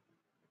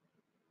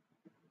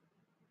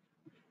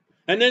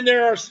 And then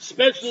there are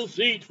special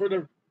seats for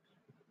the...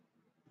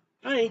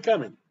 I ain't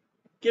coming.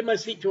 Give my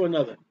seat to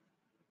another.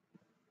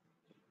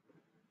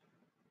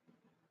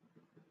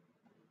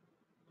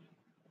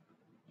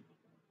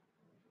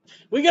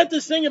 We got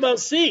this thing about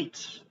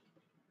seats.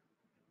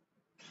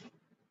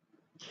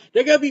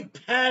 They got to be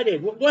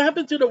padded. What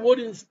happened to the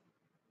wooden...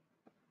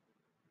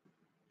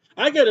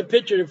 I got a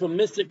picture from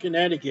Mystic,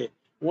 Connecticut,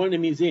 one of the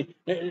museums.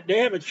 They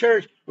have a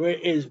church where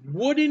it is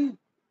wooden.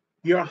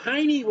 Your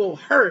hiney will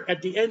hurt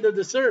at the end of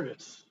the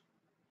service.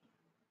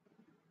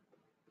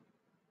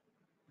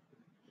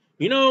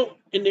 You know,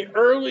 in the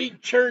early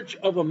church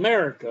of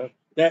America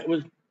that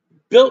was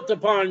built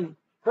upon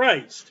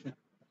Christ,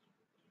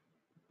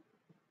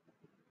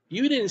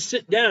 you didn't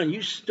sit down.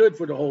 You stood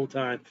for the whole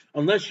time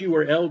unless you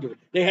were elderly.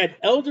 They had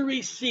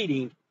elderly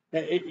seating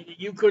that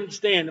you couldn't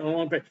stand on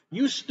one place.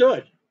 You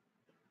stood.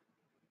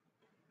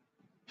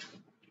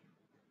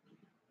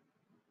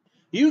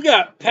 You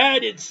got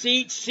padded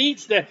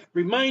seats that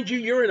remind you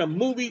you're in a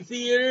movie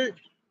theater.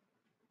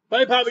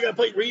 Probably got a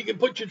place where you can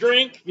put your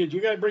drink, because you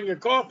got to bring your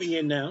coffee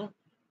in now.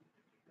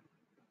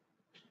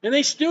 And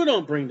they still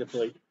don't bring the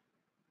plate.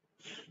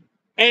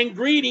 And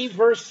greetings,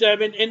 verse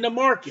 7, in the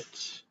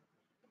markets.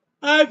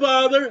 Hi,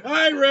 Father.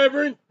 Hi,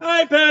 Reverend.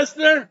 Hi,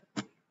 Pastor.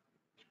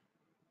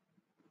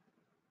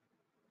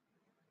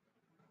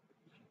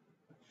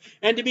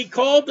 And to be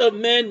called of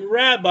men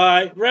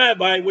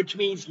rabbi, which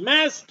means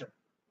master.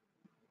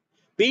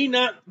 Be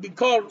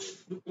called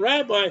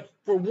rabbi,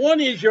 for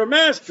one is your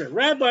master.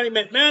 Rabbi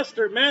meant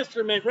master,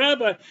 master meant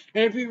rabbi.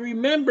 And if you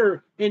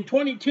remember in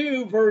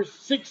 22, verse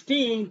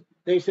 16,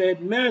 they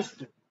said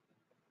master.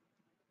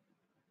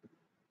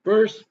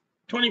 Verse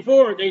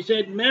 24, they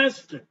said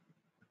master.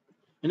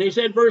 And they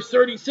said verse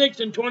 36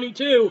 and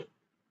 22,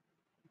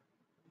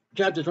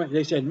 chapter 20,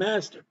 they said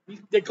master.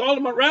 They called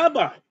him a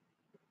rabbi.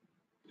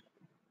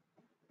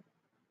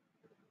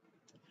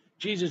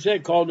 Jesus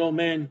said, call no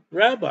man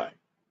rabbi.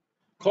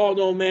 Call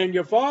no man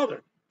your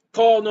father.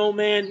 Call no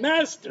man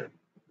master.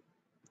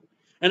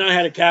 And I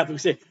had a Catholic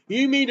say,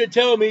 you mean to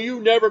tell me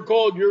you never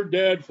called your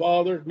dad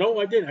father? No,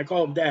 I didn't. I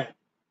called him dad.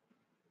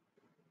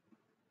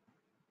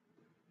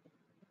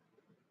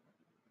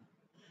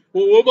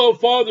 Well, what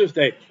about Father's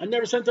Day? I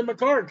never sent him a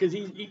card because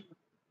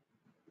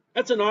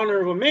that's an honor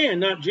of a man,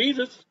 not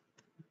Jesus.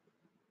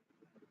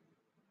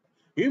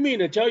 You mean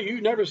to tell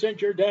you never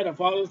sent your dad a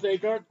Father's Day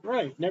card?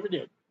 Right, never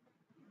did.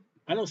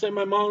 I don't send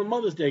my mom a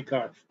Mother's Day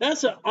card.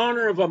 That's an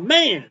honor of a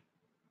man,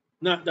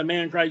 not the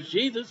man Christ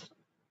Jesus.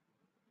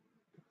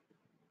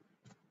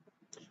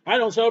 I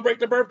don't celebrate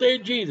the birthday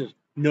of Jesus.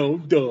 No,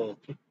 duh.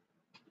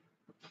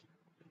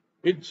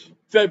 It's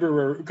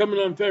February, coming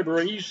on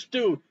February. You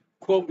still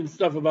quoting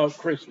stuff about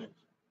Christmas.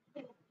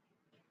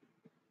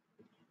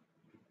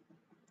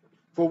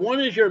 For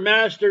one is your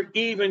master,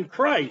 even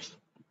Christ.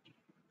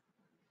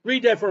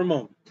 Read that for a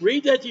moment.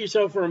 Read that to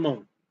yourself for a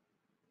moment.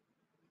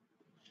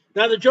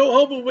 Now, the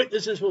Jehovah's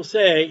Witnesses will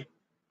say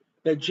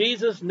that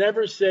Jesus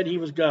never said he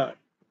was God.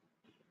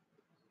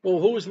 Well,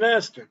 who's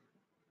master?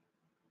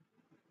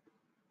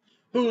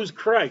 Who's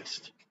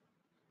Christ?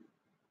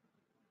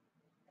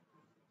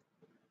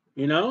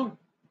 You know?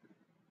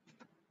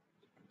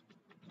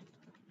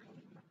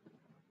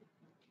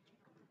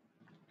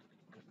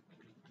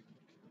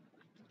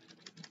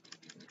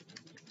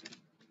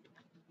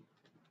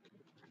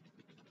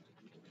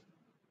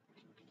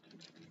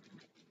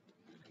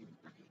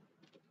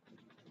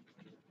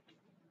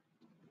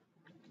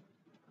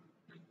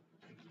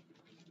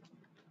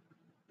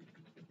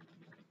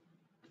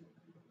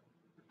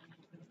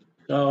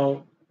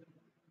 So,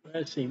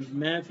 let's see.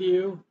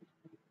 Matthew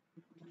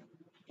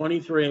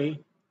 23,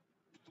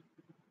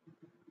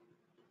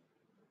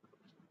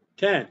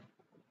 10.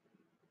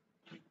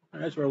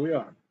 That's where we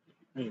are.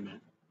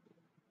 Amen.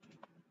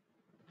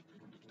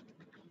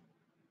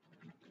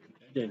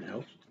 That didn't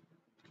help.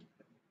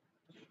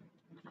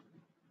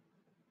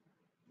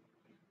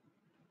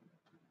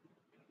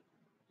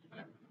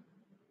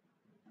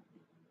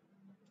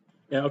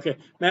 Yeah, okay.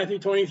 Matthew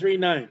 23,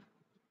 9.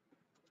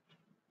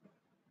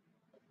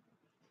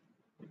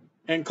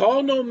 And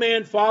call no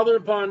man father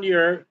upon the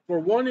earth, for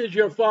one is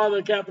your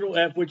Father, capital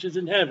F, which is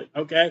in heaven.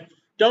 Okay?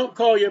 Don't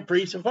call your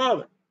priest a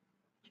father.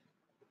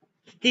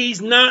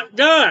 He's not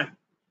God.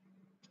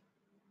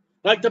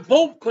 Like the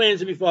Pope claims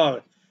to be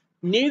father.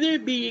 Neither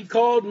be ye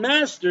called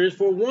masters,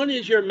 for one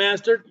is your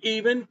master,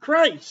 even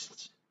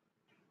Christ.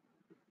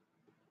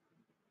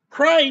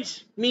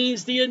 Christ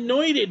means the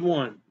anointed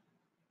one.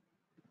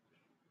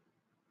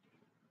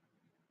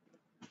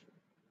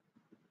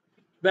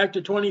 Back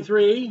to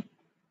 23.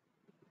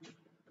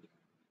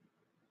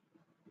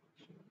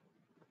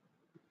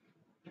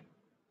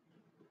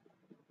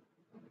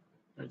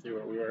 Let's see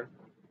where we were.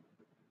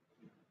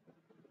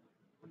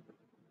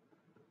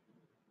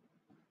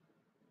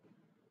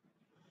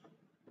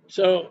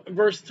 So,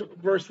 verse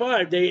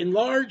 5, they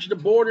enlarge the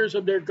borders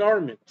of their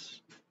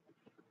garments.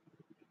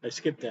 I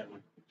skipped that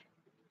one.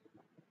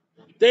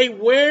 They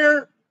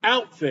wear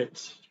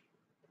outfits,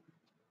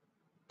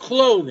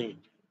 clothing,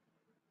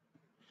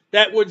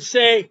 that would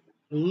say,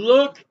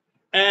 look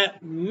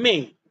at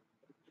me.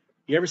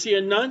 You ever see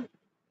a nun?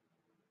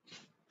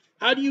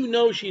 How do you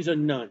know she's a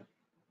nun?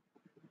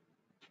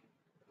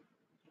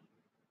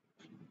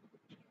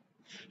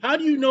 How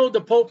do you know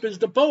the Pope is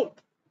the Pope?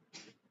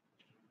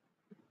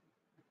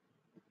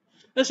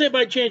 Let's say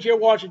by chance you're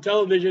watching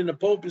television, the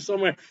Pope is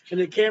somewhere, and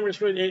the camera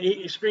screen, and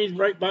he screens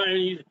right by,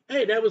 and you,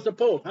 hey, that was the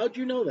Pope. How'd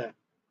you know that?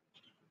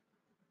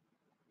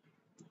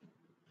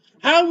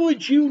 How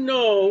would you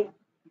know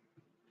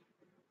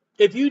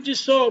if you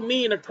just saw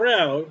me in a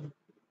crowd?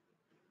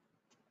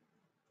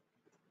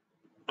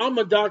 I'm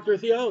a doctor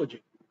of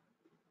theology.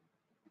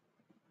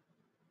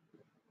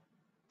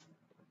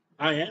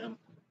 I am.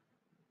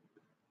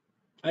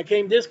 I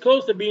came this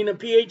close to being a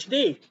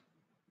PhD.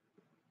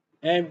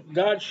 And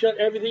God shut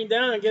everything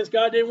down. I guess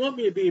God didn't want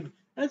me to be.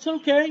 That's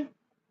okay.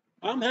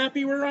 I'm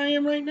happy where I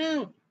am right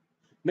now.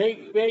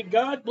 May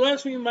God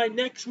bless me in my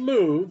next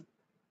move,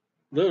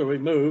 literally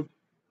move,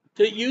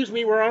 to use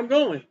me where I'm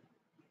going.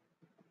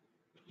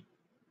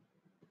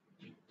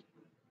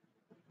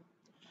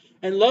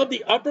 And love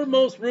the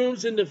uppermost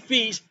rooms in the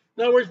feast.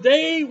 In other words,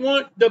 they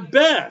want the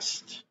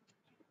best.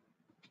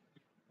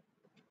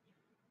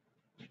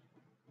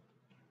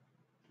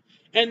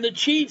 And the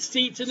chief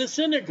seats in the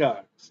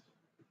synagogues.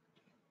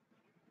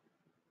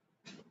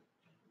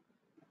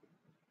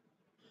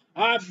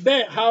 I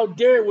bet how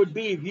dare it would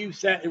be if you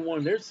sat in one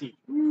of their seats.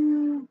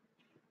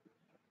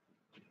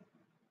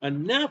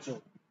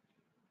 Anathema.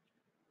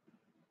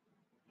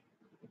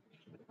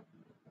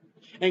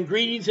 And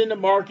greetings in the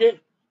market,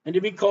 and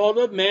to be called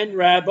of men,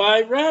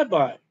 Rabbi,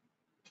 Rabbi.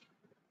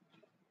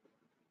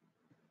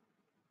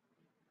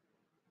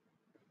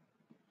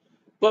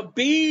 But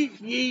be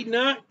ye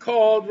not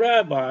called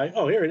Rabbi.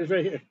 Oh, here it is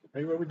right here.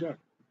 Right where we're done.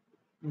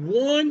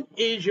 One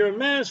is your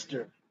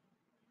master,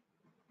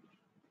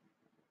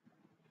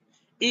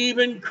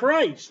 even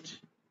Christ.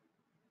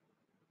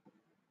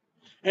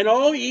 And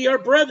all ye are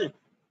brethren.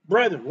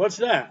 Brethren, what's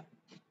that?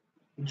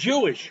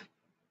 Jewish,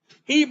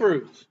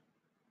 Hebrews,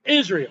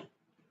 Israel.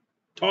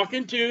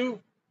 Talking to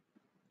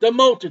the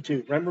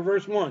multitude. Remember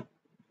verse 1.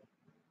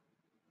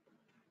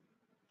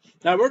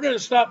 Now we're going to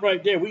stop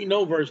right there. We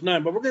know verse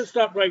 9, but we're going to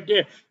stop right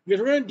there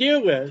because we're going to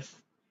deal with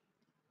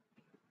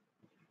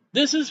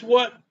This is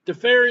what the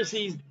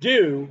Pharisees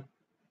do.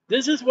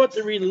 This is what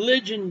the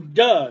religion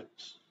does.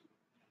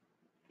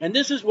 And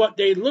this is what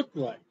they look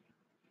like.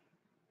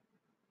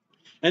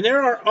 And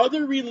there are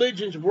other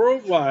religions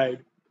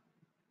worldwide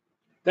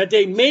that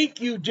they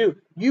make you do.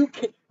 You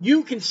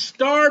can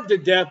starve to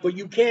death, but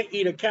you can't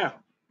eat a cow.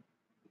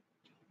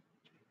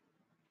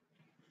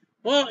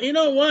 Well, you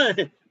know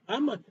what?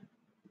 I'm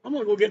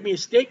gonna go get me a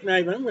steak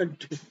knife and I'm gonna.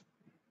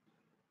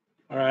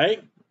 All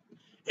right.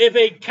 If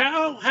a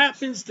cow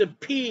happens to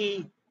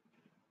pee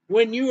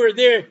when you are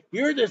there,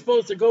 you're just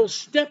supposed to go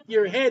step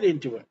your head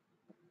into it.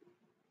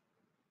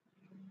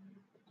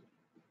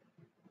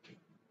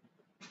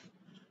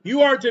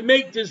 You are to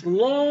make this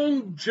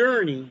long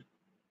journey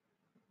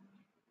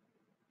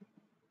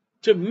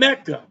to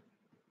Mecca.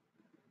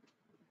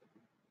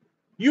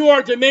 You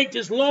are to make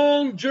this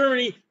long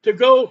journey to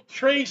go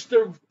trace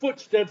the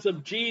footsteps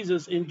of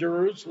Jesus in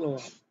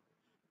Jerusalem.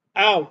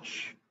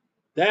 Ouch.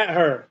 That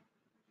hurt.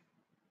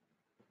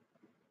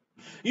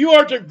 You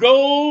are to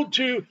go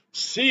to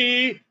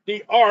see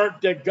the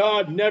ark that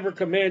God never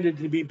commanded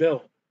to be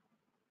built.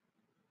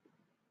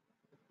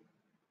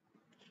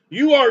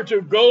 You are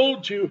to go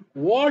to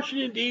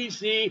Washington,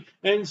 D.C.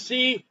 and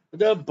see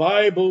the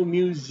Bible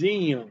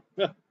Museum.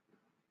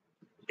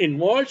 In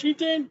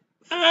Washington?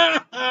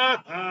 Ha,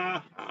 ha,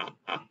 ha, ha,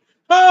 ha.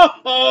 Ho,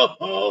 ho,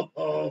 ho,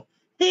 ho.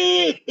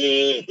 He,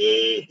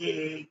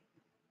 he.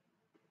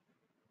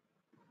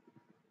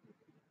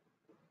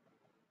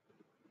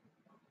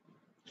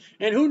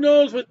 And who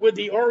knows with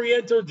the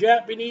Oriental,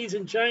 Japanese,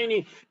 and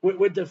Chinese,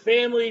 with the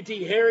family,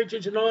 the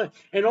heritage,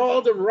 and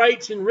all the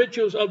rites and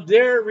rituals of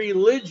their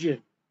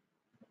religion.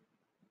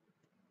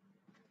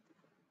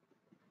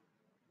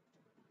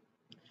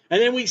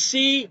 And then we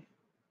see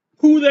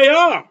who they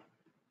are.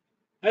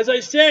 As I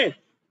said,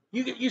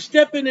 you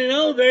step in an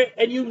elevator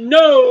and you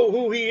know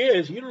who he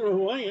is. You don't know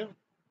who I am.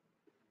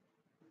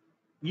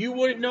 You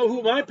wouldn't know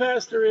who my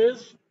pastor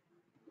is.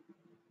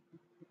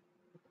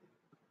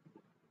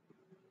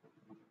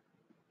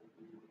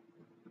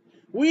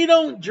 We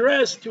don't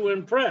dress to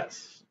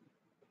impress.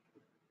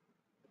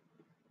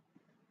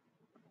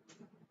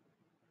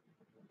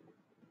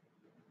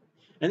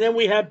 And then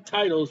we have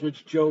titles,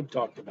 which Job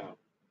talked about.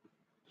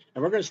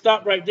 And we're going to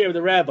stop right there with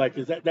the rabbi,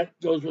 because that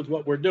goes with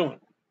what we're doing.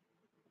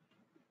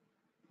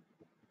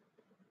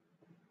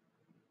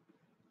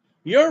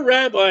 Your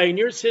rabbi in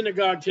your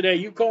synagogue today,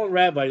 you call him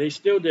rabbi, they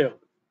still do.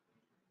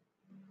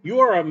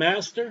 You are a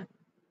master,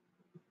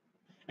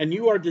 and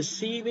you are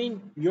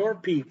deceiving your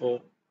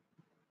people.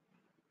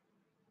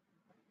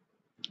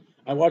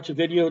 I watched a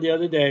video the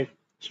other day,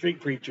 street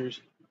preachers,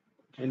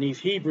 and these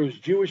Hebrews,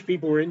 Jewish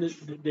people were in this,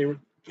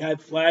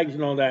 had flags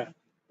and all that.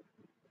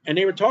 And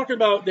they were talking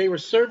about, they were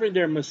serving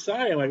their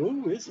Messiah, like,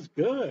 ooh, this is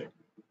good.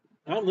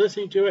 I'm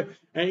listening to it.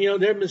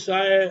 And, their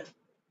Messiah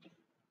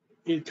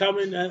is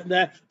coming,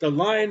 the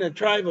Lion of the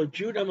tribe of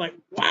Judah. I'm like,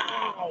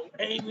 wow,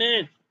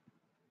 amen.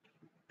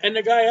 And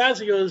the guy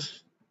asked, he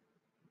goes,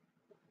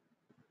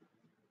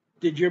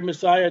 did your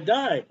Messiah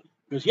die?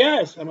 He goes,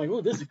 yes. I'm like,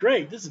 oh, this is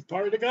great. This is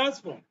part of the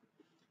gospel.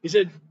 He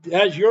said,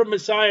 has your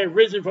Messiah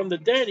risen from the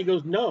dead? He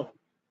goes, no.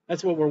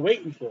 That's what we're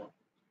waiting for.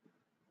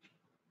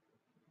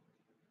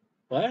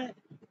 What?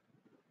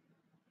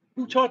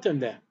 Who taught them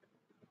that?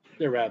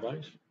 They're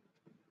rabbis.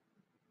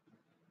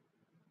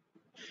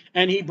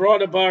 And he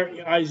brought about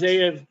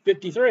Isaiah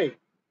 53.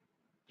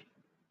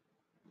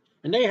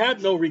 And they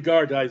have no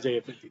regard to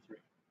Isaiah 53.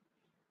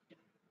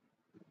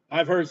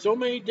 I've heard so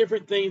many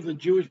different things with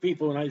Jewish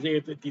people in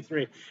Isaiah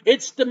 53.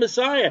 It's the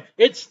Messiah.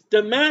 It's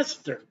the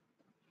Master.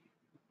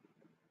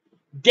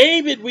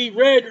 David, we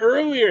read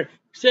earlier,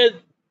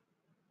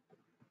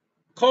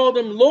 called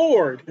him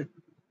Lord.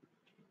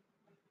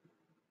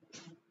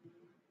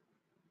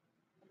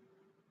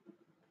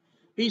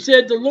 He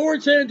said, the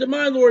Lord said unto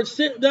my Lord,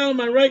 sit down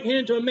my right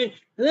hand to me.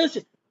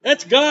 Listen,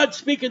 that's God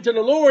speaking to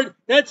the Lord.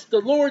 That's the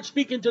Lord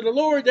speaking to the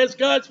Lord. That's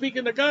God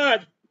speaking to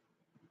God.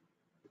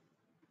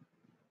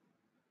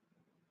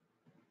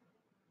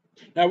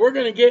 Now we're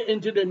going to get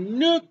into the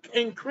nook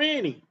and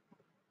cranny.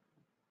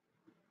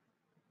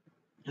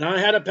 And I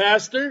had a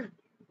pastor,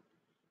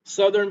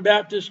 Southern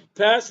Baptist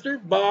pastor,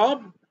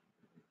 Bob,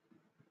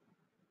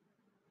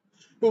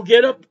 who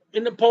get up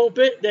in the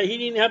pulpit that he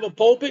didn't have a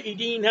pulpit, he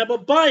didn't have a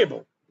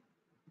Bible.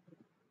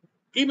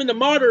 Even the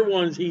modern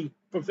ones he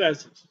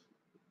professes.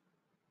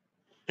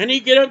 And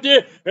he get up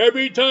there,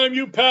 every time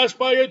you pass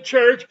by a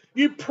church,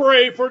 you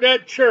pray for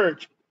that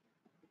church.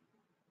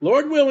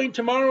 Lord willing,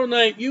 tomorrow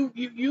night, you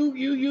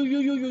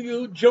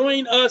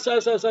join us.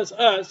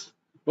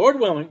 Lord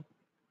willing.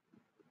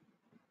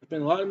 There's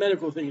been a lot of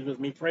medical things with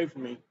me. Pray for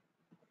me.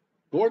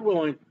 Lord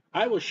willing,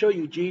 I will show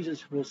you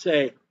Jesus will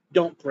say,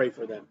 don't pray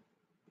for them.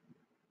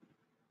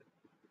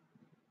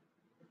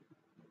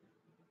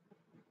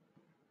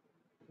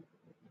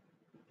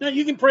 Now,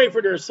 you can pray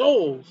for their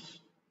souls.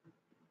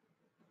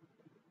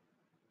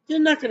 You're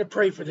not going to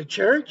pray for the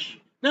church.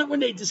 Not when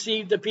they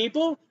deceive the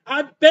people.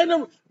 I've been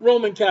a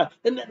Roman Catholic.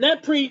 And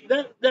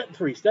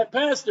that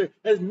pastor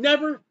has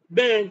never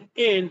been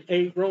in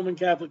a Roman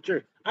Catholic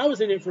church. I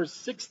was in it for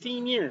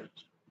 16 years.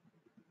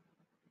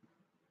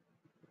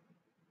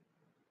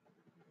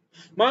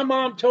 My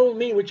mom told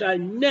me, which I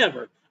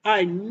never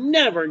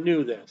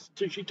knew this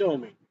till she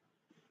told me.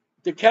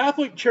 The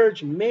Catholic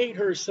Church made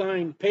her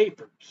sign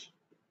papers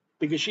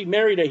because she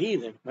married a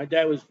heathen. My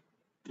dad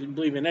didn't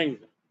believe in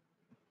anything,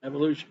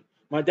 evolution.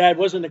 My dad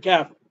wasn't a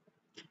Catholic.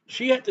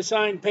 She had to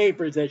sign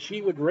papers that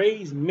she would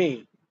raise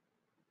me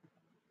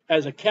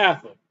as a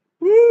Catholic.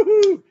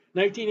 Woohoo!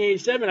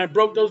 1987, I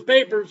broke those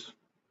papers.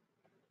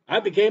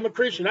 I became a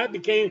Christian. I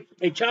became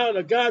a child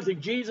of God through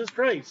Jesus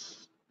Christ.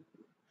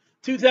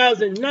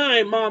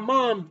 2009, my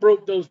mom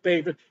broke those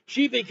papers.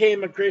 She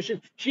became a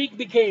Christian. She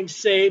became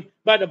saved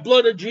by the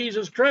blood of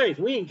Jesus Christ.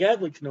 We ain't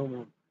Catholics no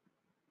more.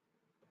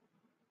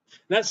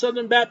 That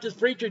Southern Baptist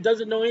preacher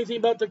doesn't know anything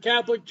about the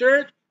Catholic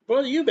Church.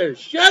 Brother, you better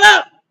shut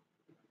up.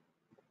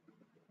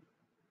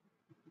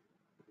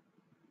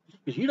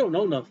 Because you don't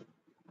know nothing.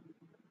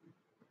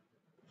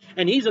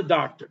 And he's a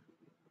doctor.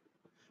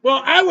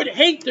 Well, I would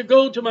hate to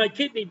go to my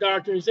kidney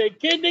doctor and say,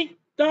 kidney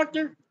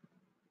doctor,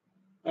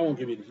 I won't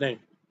give you the name.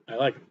 I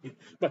like it.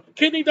 But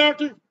kidney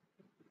doctor,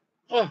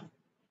 oh,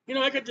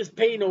 I got this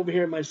pain over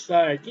here on my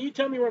side. Can you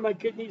tell me where my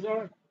kidneys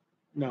are?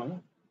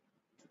 No.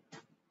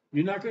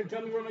 You're not going to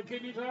tell me where my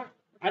kidneys are?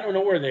 I don't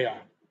know where they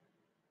are.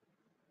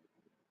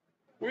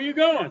 Where are you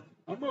going?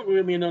 I'm not going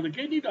to be another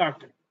kidney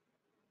doctor.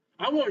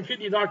 I want a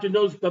kidney doctor who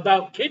knows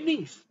about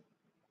kidneys.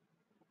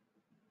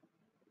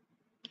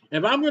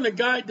 If I'm going to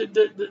guide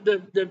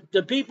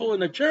the people in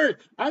the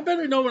church, I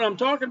better know what I'm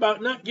talking about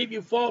and not give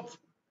you false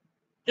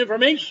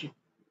information.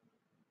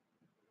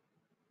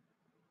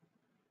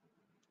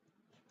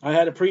 I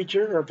had a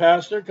preacher or a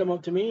pastor come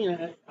up to me,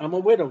 and I'm a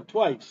widow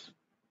twice.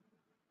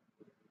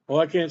 Well,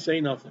 I can't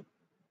say nothing.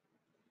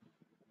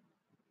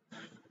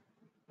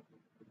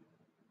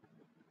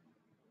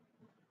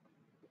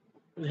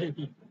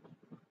 I'm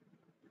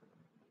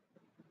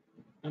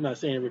not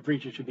saying every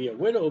preacher should be a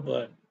widow,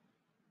 but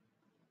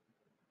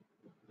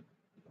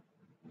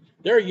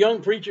there are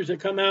young preachers that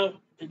come out,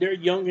 they're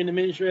young in the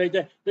ministry like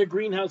that. They're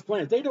greenhouse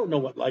plants. They don't know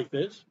what life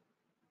is.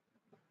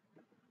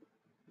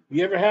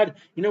 You ever had,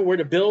 where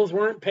the bills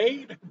weren't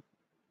paid?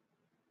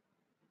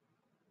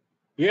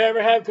 You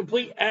ever have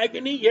complete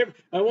agony?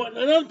 I want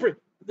another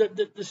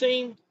the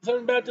same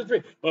Southern Baptist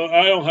preacher. Well,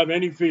 I don't have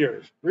any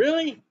fears.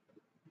 Really?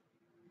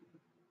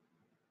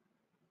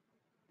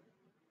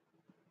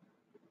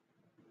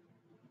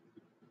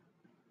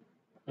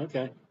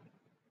 Okay.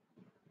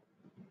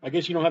 I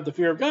guess you don't have the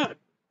fear of God.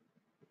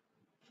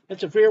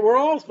 That's a fear we're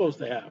all supposed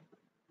to have.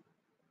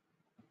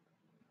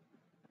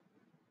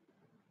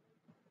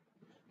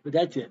 But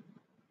that's it.